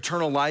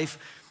eternal life,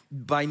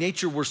 by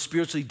nature we're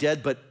spiritually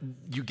dead, but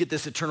you get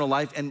this eternal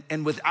life,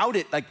 and without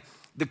it,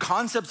 the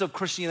concepts of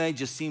Christianity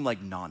just seem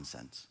like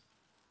nonsense.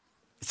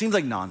 It seems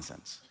like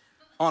nonsense.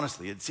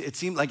 Honestly, it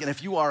seemed like, and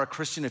if you are a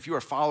Christian, if you are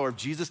a follower of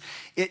Jesus,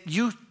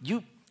 you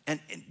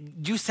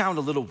sound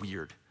a little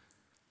weird.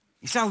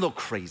 You sound a little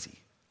crazy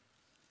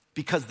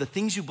because the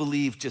things you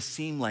believe just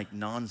seem like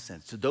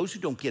nonsense. To those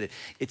who don't get it,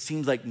 it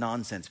seems like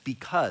nonsense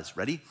because,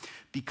 ready?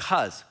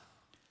 Because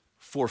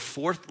for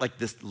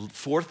this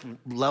 4th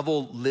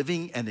level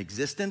living and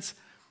existence,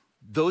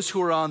 those who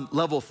are on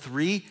level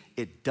 3,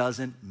 it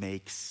doesn't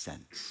make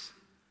sense.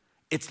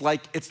 It's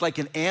like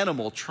an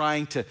animal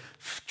trying to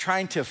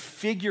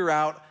figure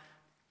out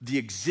the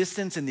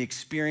existence and the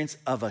experience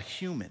of a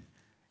human.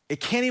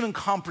 It can't even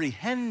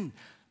comprehend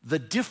the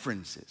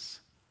differences.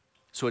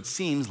 So it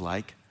seems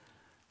like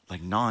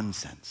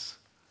nonsense.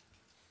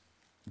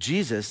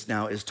 Jesus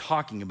now is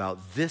talking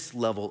about this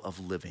level of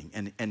living.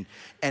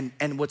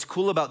 And what's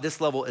cool about this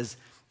level is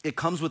it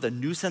comes with a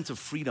new sense of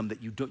freedom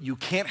that you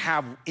can't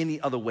have any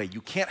other way.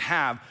 You can't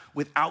have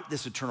without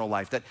this eternal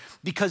life.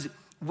 Because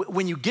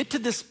when you get to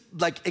this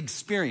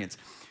experience,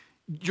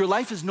 your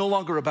life is no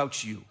longer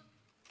about you.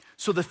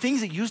 So the things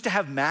that used to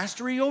have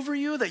mastery over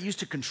you, that used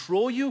to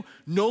control you,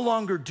 no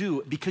longer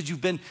do, because you've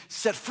been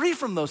set free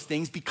from those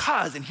things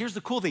because, and here's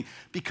the cool thing,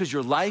 because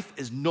your life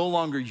is no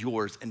longer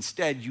yours.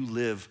 Instead, you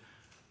live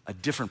a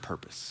different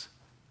purpose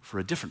for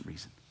a different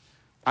reason.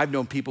 I've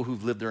known people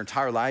who've lived their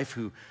entire life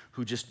who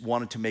just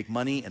wanted to make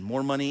money and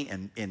more money,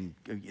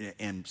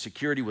 and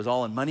security was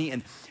all in money.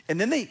 And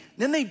then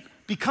they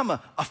become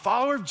a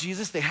follower of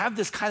Jesus. They have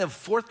this kind of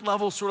fourth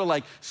level sort of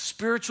like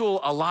spiritual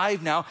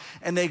alive now,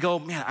 and they go,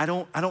 man, I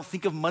don't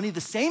think of money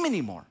the same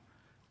anymore.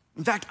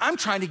 In fact, I'm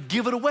trying to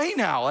give it away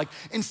now. Like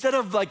instead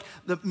of like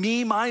the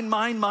me,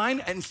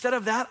 mine, instead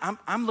of that,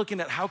 I'm looking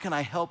at how can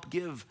I help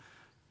give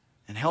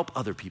and help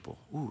other people.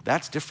 Ooh,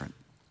 that's different.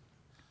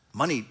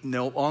 Money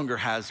no longer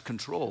has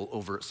control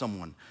over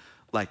someone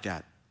like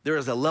that. There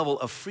is a level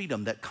of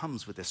freedom that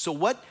comes with this.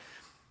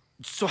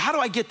 So how do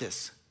I get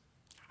this?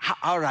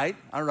 All right,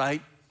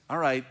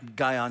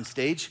 guy on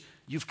stage,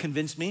 you've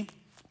convinced me.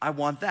 I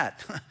want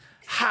that.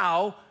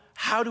 How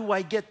do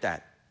I get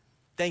that?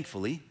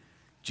 Thankfully,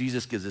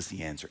 Jesus gives us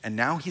the answer. And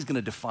now he's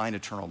gonna define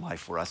eternal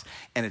life for us.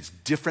 And it's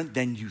different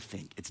than you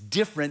think. It's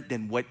different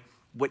than what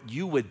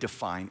you would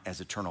define as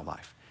eternal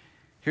life.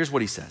 Here's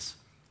what he says.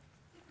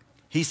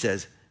 He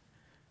says,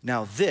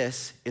 now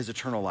this is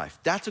eternal life.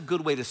 That's a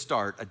good way to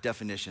start a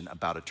definition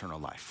about eternal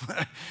life.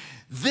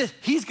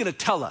 He's gonna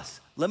tell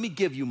us, let me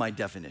give you my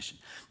definition.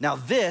 Now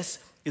this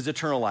is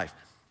eternal life,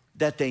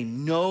 that they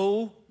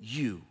know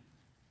you,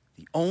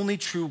 the only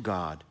true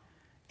God,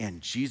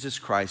 and Jesus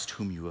Christ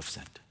whom you have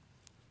sent.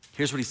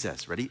 Here's what he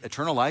says, ready?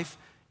 Eternal life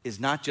is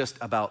not just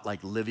about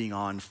like living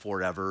on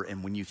forever,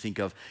 and when you think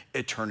of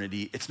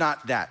eternity, it's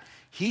not that.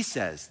 He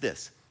says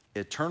this,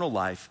 eternal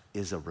life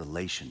is a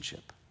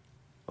relationship.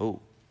 Oh,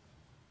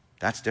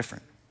 that's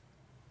different.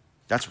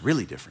 That's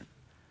really different.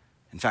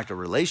 In fact, a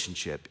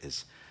relationship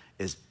is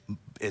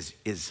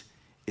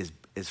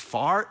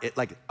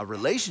like a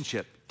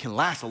relationship can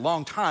last a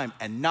long time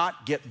and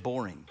not get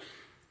boring.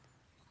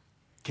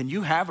 Can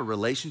you have a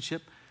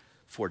relationship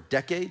for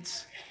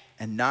decades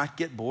and not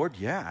get bored?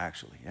 Yeah,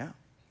 actually, yeah.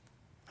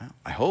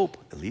 I hope,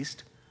 at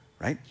least,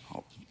 right?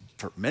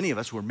 For many of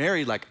us who are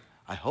married, like,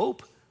 I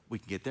hope we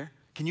can get there.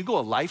 Can you go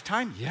a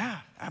lifetime? Yeah,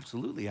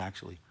 absolutely,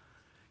 actually.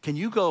 Can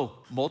you go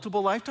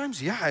multiple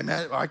lifetimes?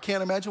 Yeah, I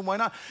can't imagine why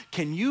not.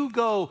 Can you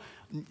go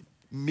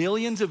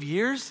millions of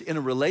years in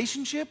a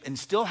relationship and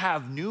still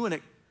have new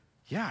and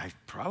yeah,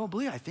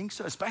 I think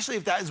so, especially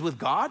if that is with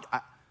God.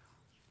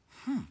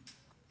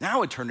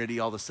 Now eternity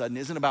all of a sudden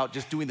isn't about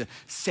just doing the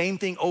same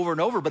thing over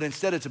and over, but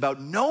instead it's about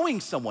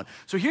knowing someone.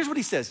 So here's what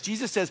he says.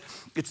 Jesus says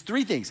it's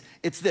three things.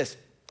 It's this,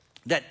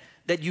 that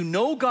you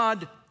know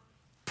God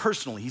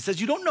personally. He says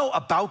you don't know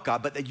about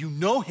God, but that you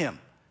know him.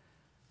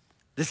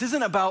 This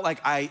isn't about like,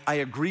 I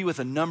agree with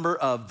a number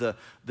of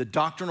the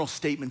doctrinal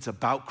statements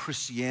about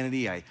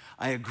Christianity. I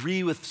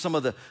agree with some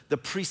of the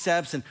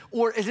precepts,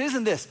 or it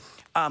isn't this.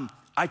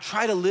 I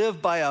try to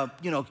live by a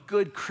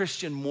good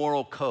Christian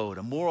moral code,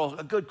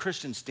 a good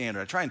Christian standard.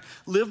 I try and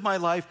live my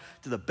life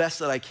to the best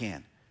that I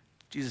can.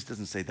 Jesus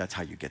doesn't say that's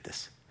how you get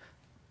this.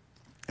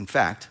 In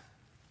fact,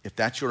 if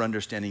that's your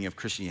understanding of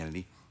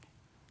Christianity,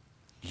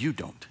 you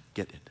don't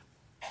get it.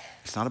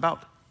 It's not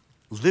about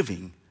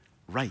living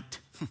right.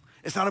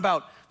 It's not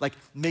about like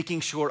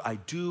making sure I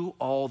do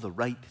all the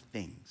right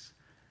things.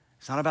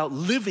 It's not about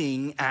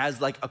living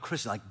as like a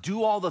Christian, like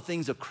do all the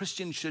things a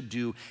Christian should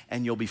do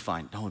and you'll be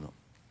fine. No.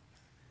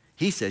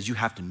 He says you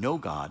have to know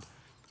God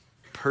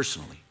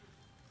personally.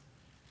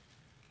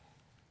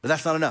 But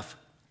that's not enough.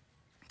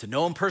 To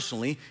know him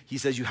personally, he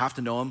says you have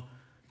to know him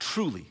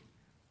truly.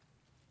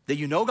 That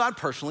you know God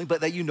personally, but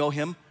that you know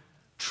him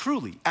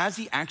truly, as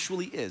he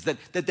actually is. That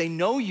they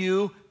know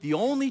you, the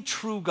only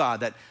true God,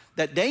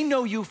 that they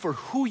know you for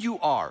who you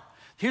are.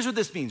 Here's what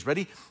this means,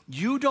 ready?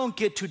 You don't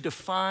get to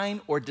define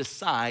or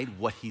decide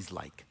what he's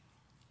like.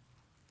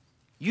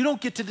 You don't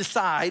get to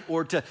decide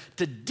or to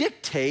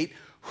dictate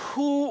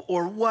who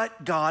or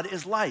what God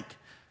is like.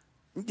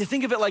 You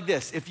think of it like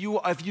this: if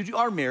you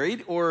are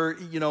married, or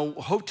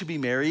hope to be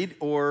married,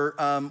 or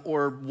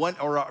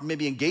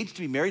maybe engaged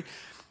to be married,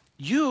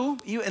 you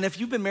and if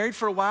you've been married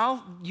for a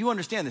while, you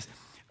understand this.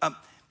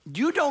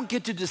 You don't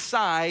get to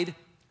decide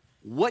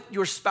what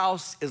your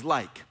spouse is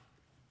like,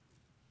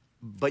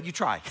 but you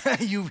try.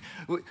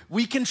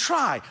 We can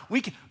try.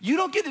 You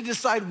don't get to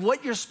decide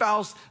what your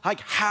spouse,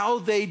 like how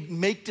they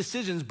make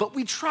decisions, but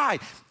we try.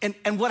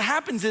 And what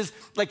happens is,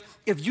 like,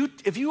 if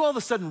you all of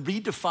a sudden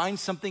redefine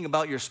something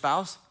about your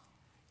spouse,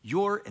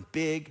 you're in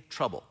big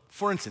trouble.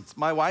 For instance,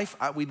 my wife,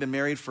 we've been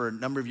married for a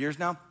number of years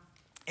now,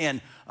 and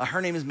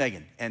her name is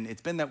Megan, and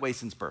it's been that way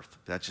since birth.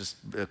 That's just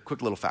a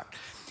quick little fact.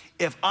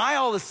 If I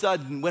all of a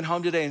sudden went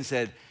home today and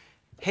said,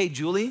 hey,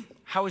 Julie,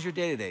 how was your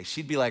day today?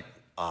 She'd be like,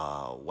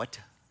 what?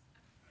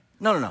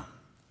 No.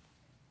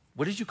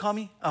 What did you call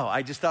me? Oh,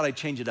 I just thought I'd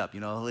change it up,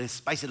 let's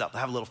spice it up,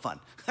 have a little fun.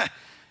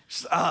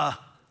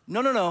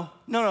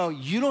 No,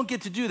 you don't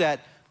get to do that.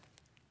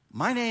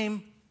 My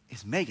name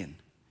is Megan.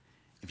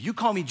 If you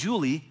call me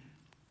Julie,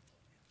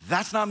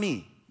 that's not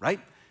me, right?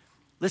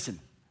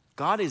 Listen,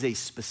 God is a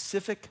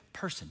specific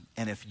person.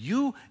 And if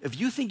you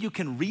think you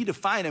can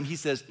redefine him, he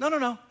says,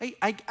 no, hey,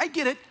 I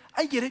get it.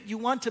 I get it. You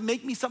want to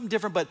make me something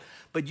different,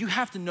 but you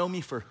have to know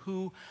me for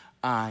who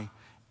I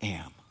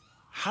am.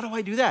 How do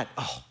I do that?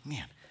 Oh,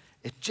 man,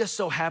 it just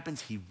so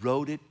happens he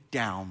wrote it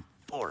down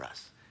for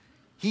us.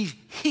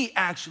 He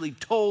actually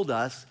told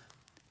us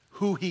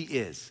who he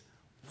is.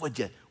 Who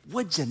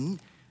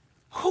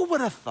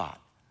would have thought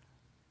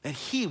that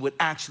he would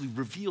actually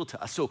reveal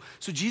to us? So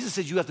Jesus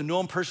says you have to know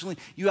him personally,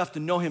 you have to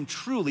know him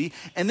truly,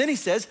 and then he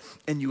says,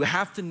 and you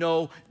have to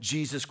know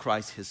Jesus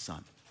Christ, his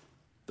son.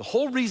 The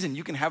whole reason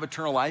you can have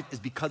eternal life is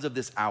because of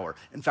this hour.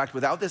 In fact,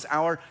 without this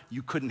hour,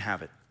 you couldn't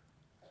have it.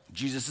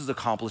 Jesus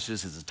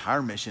accomplishes his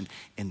entire mission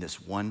in this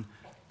 1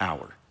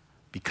 hour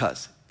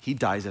because he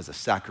dies as a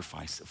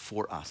sacrifice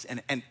for us.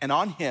 And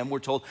on him, we're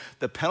told,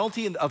 the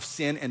penalty of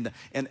sin and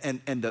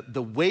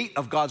the weight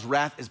of God's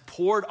wrath is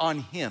poured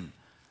on him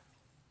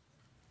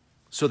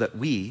so that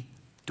we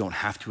don't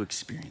have to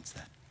experience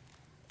that,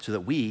 so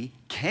that we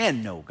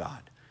can know God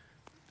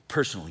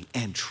personally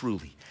and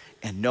truly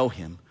and know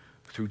him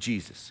through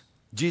Jesus.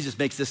 Jesus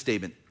makes this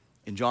statement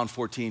in John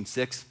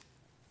 14:6.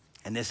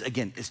 And this,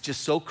 again, it's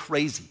just so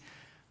crazy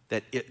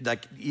that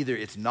either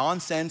it's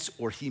nonsense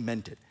or he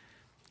meant it.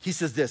 He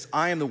says this,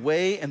 I am the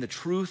way and the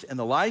truth and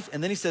the life.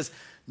 And then he says,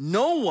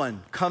 no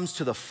one comes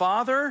to the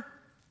Father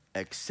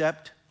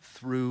except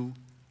through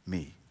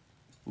me.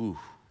 Ooh,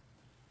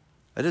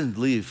 that doesn't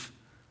leave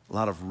a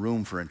lot of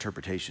room for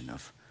interpretation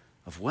of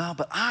well,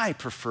 but I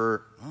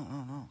prefer,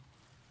 no.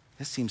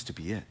 This seems to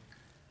be it.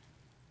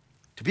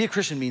 To be a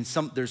Christian means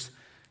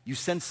you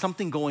sense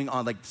something going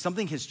on, like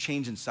something has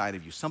changed inside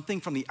of you.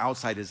 Something from the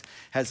outside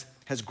has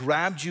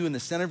grabbed you in the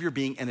center of your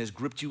being and has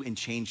gripped you and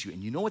changed you.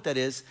 And you know what that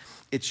is?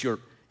 It's your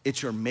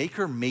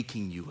maker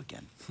making you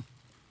again.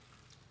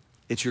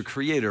 It's your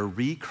creator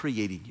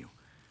recreating you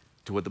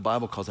to what the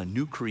Bible calls a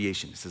new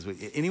creation. It says,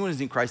 anyone who's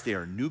in Christ, they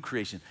are a new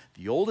creation.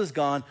 The old is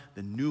gone,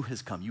 the new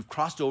has come. You've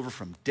crossed over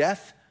from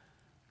death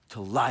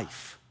to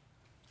life.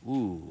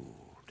 Ooh,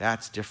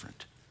 that's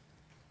different.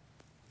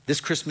 This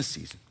Christmas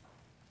season,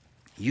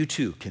 you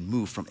too can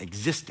move from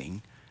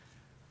existing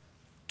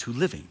to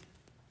living.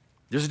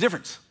 There's a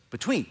difference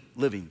between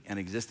living and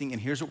existing,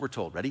 and here's what we're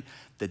told. Ready?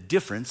 The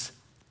difference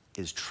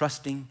is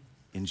trusting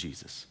in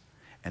Jesus.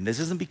 And this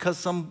isn't because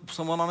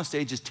someone on a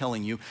stage is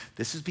telling you.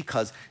 This is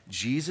because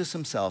Jesus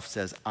himself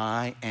says,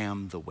 I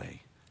am the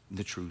way,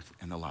 the truth,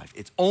 and the life.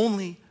 It's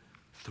only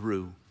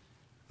through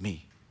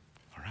me,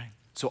 all right?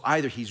 So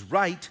either he's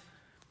right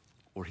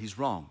or he's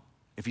wrong.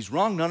 If he's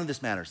wrong, none of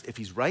this matters. If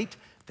he's right,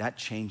 that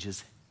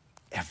changes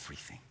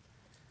everything.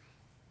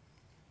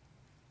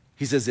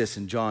 He says this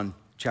in John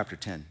chapter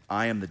 10,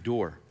 I am the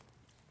door.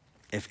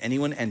 If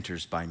anyone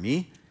enters by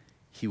me,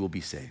 he will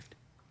be saved.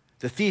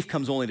 The thief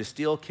comes only to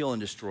steal, kill,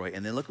 and destroy.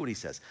 And then look what he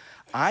says.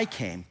 I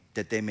came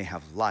that they may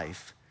have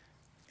life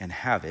and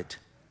have it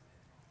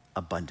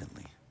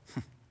abundantly.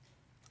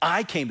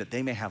 I came that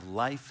they may have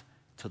life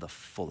to the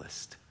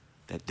fullest,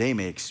 that they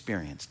may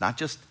experience not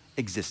just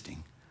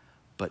existing,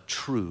 but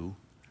true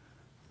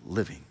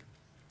living.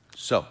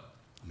 So,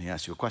 let me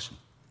ask you a question.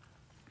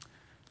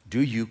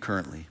 Do you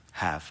currently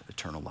have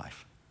eternal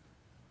life?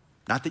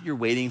 Not that you're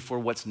waiting for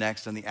what's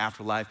next in the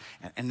afterlife,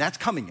 and that's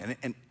coming,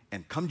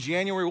 and come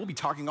January, we'll be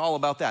talking all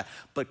about that.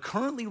 But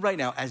currently, right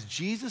now, as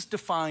Jesus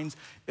defines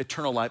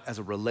eternal life as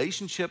a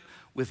relationship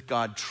with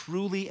God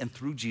truly and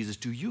through Jesus,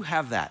 do you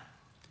have that?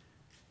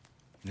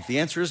 And if the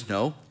answer is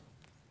no,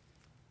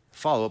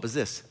 follow-up is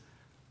this.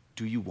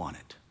 Do you want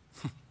it?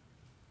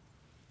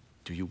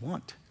 Do you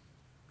want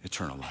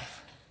eternal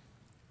life?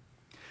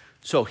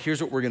 So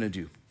here's what we're going to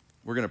do.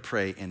 We're going to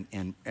pray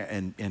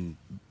and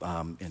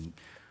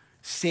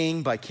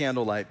sing by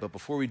candlelight. But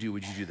before we do,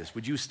 would you do this?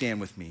 Would you stand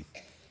with me?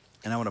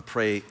 And I want to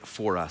pray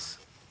for us.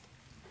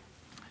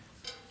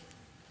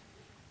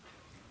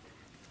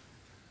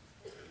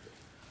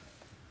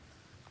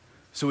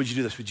 So would you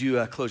do this? Would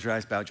you close your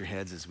eyes, bow your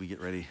heads as we get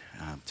ready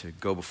to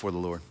go before the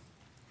Lord?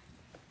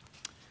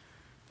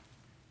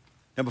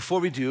 Now,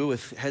 before we do,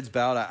 with heads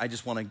bowed, I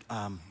just want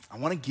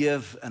to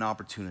give an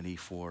opportunity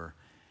for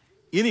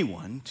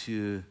anyone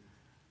to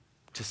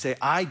say,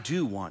 I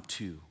do want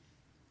to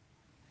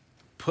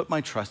put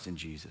my trust in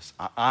Jesus.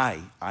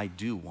 I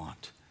do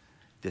want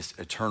this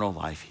eternal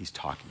life he's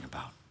talking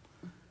about.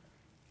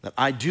 That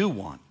I do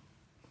want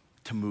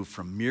to move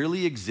from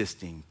merely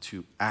existing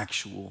to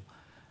actual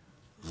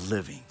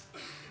living.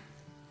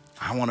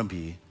 I want to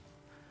be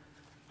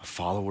a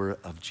follower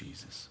of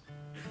Jesus.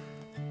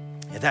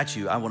 If that's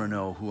you, I want to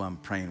know who I'm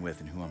praying with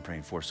and who I'm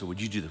praying for. So would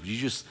you do this? Would you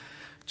just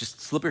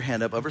slip your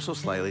hand up ever so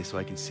slightly so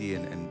I can see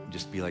and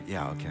just be like,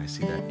 yeah, okay, I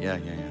see that. Yeah,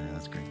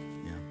 that's great.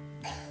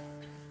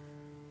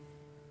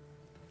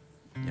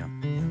 Yeah.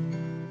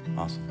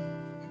 Awesome.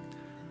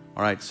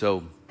 All right,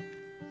 so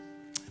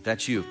if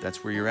that's you, if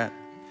that's where you're at,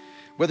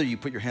 whether you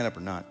put your hand up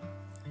or not,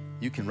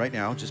 you can right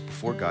now, just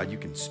before God, you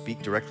can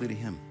speak directly to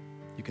him.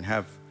 You can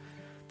have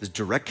this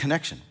direct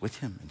connection with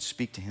him and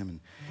speak to him.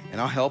 And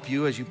I'll help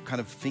you as you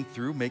kind of think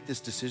through, make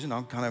this decision.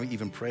 I'll kind of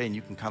even pray, and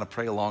you can kind of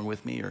pray along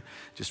with me or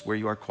just where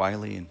you are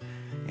quietly. And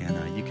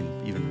you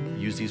can even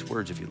use these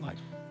words if you'd like.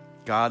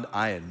 God,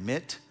 I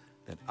admit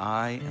that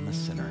I am a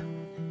sinner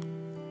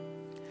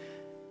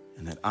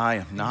and that I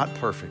am not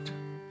perfect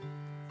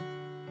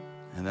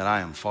and that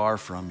I am far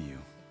from you.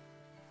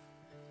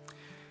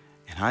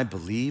 And I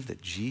believe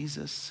that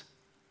Jesus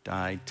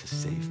died to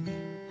save me.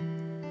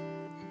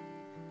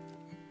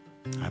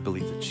 I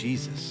believe that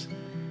Jesus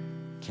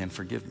can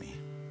forgive me.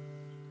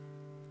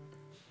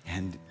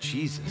 And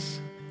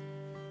Jesus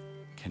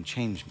can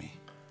change me.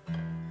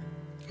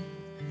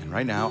 And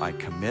right now, I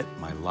commit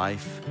my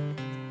life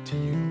to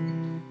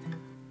you.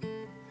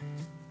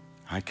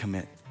 I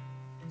commit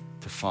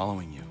to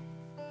following you,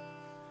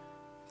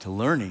 to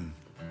learning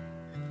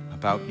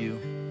about you,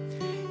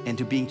 and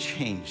to being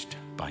changed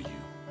by you.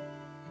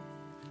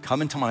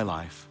 Come into my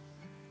life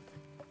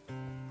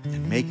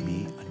and make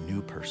me a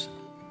new person.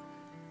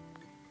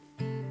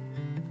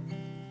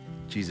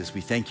 Jesus,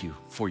 we thank you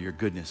for your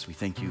goodness. We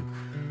thank you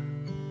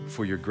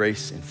for your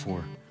grace and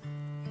for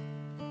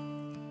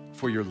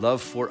your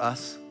love for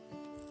us.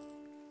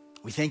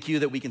 We thank you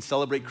that we can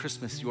celebrate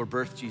Christmas, your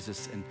birth,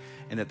 Jesus,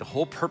 and that the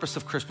whole purpose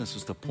of Christmas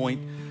was to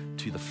point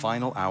to the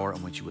final hour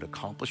in which you would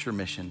accomplish your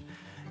mission,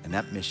 and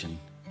that mission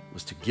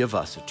was to give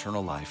us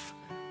eternal life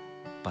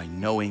by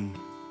knowing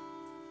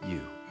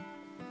you.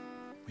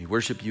 We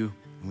worship you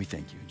and we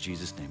thank you. In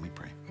Jesus' name we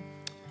pray.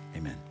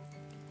 Amen.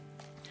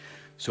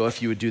 So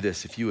if you would do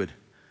this, if you would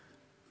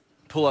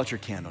pull out your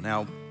candle.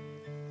 Now,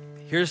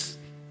 here's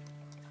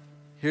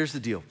the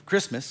deal.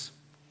 Christmas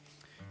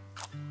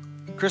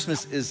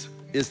is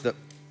the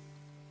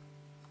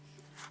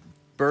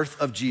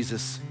birth of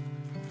Jesus,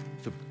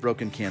 the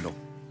broken candle.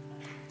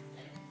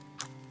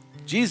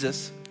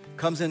 Jesus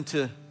comes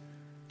into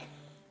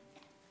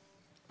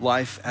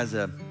life as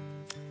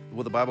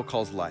what the Bible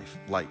calls light.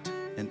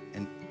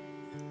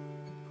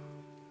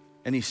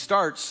 And he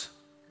starts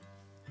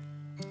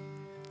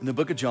in the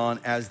book of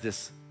John as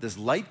this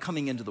light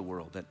coming into the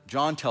world. That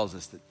John tells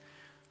us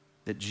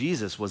that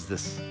Jesus was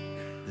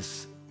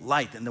this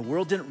light, and the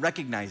world didn't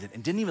recognize it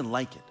and didn't even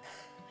like it.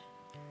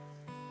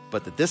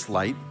 But that this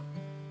light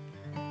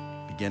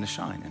began to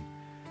shine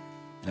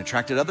and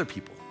attracted other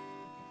people,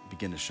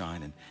 began to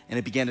shine, and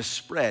it began to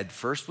spread,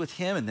 first with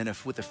him, and then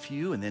with a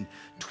few, and then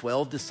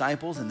 12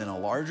 disciples, and then a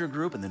larger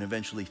group, and then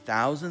eventually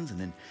thousands,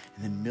 and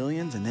then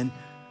millions, and then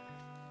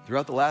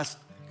throughout the last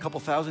couple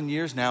thousand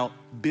years now,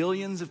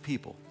 billions of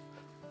people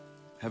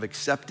have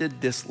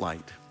accepted this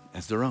light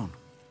as their own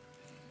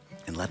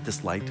and let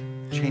this light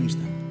change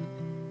them.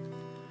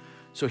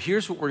 So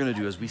here's what we're going to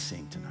do as we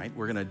sing tonight.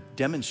 We're going to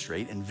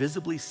demonstrate and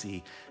visibly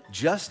see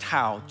just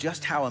how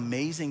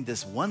amazing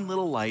this one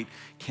little light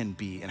can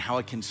be and how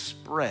it can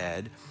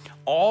spread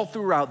all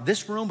throughout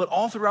this room, but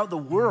all throughout the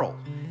world.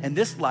 And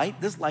this light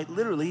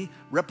literally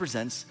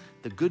represents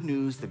the good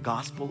news, the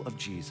gospel of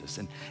Jesus,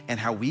 and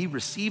how we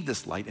receive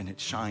this light, and it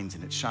shines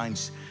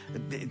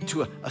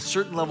to a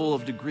certain level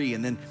of degree,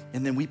 and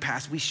then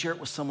we share it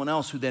with someone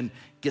else who then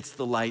gets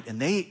the light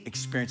and they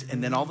experience it,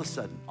 and then all of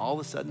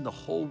a sudden the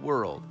whole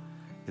world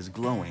is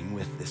glowing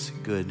with this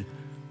good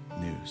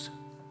news.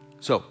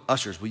 So,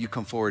 ushers, will you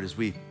come forward as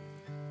we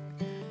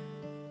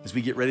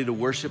get ready to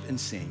worship and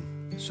sing?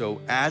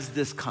 So as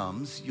this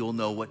comes, you'll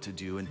know what to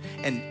do, and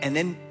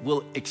then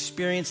we'll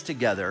experience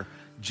together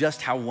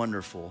just how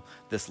wonderful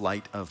this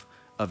light of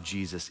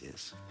Jesus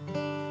is.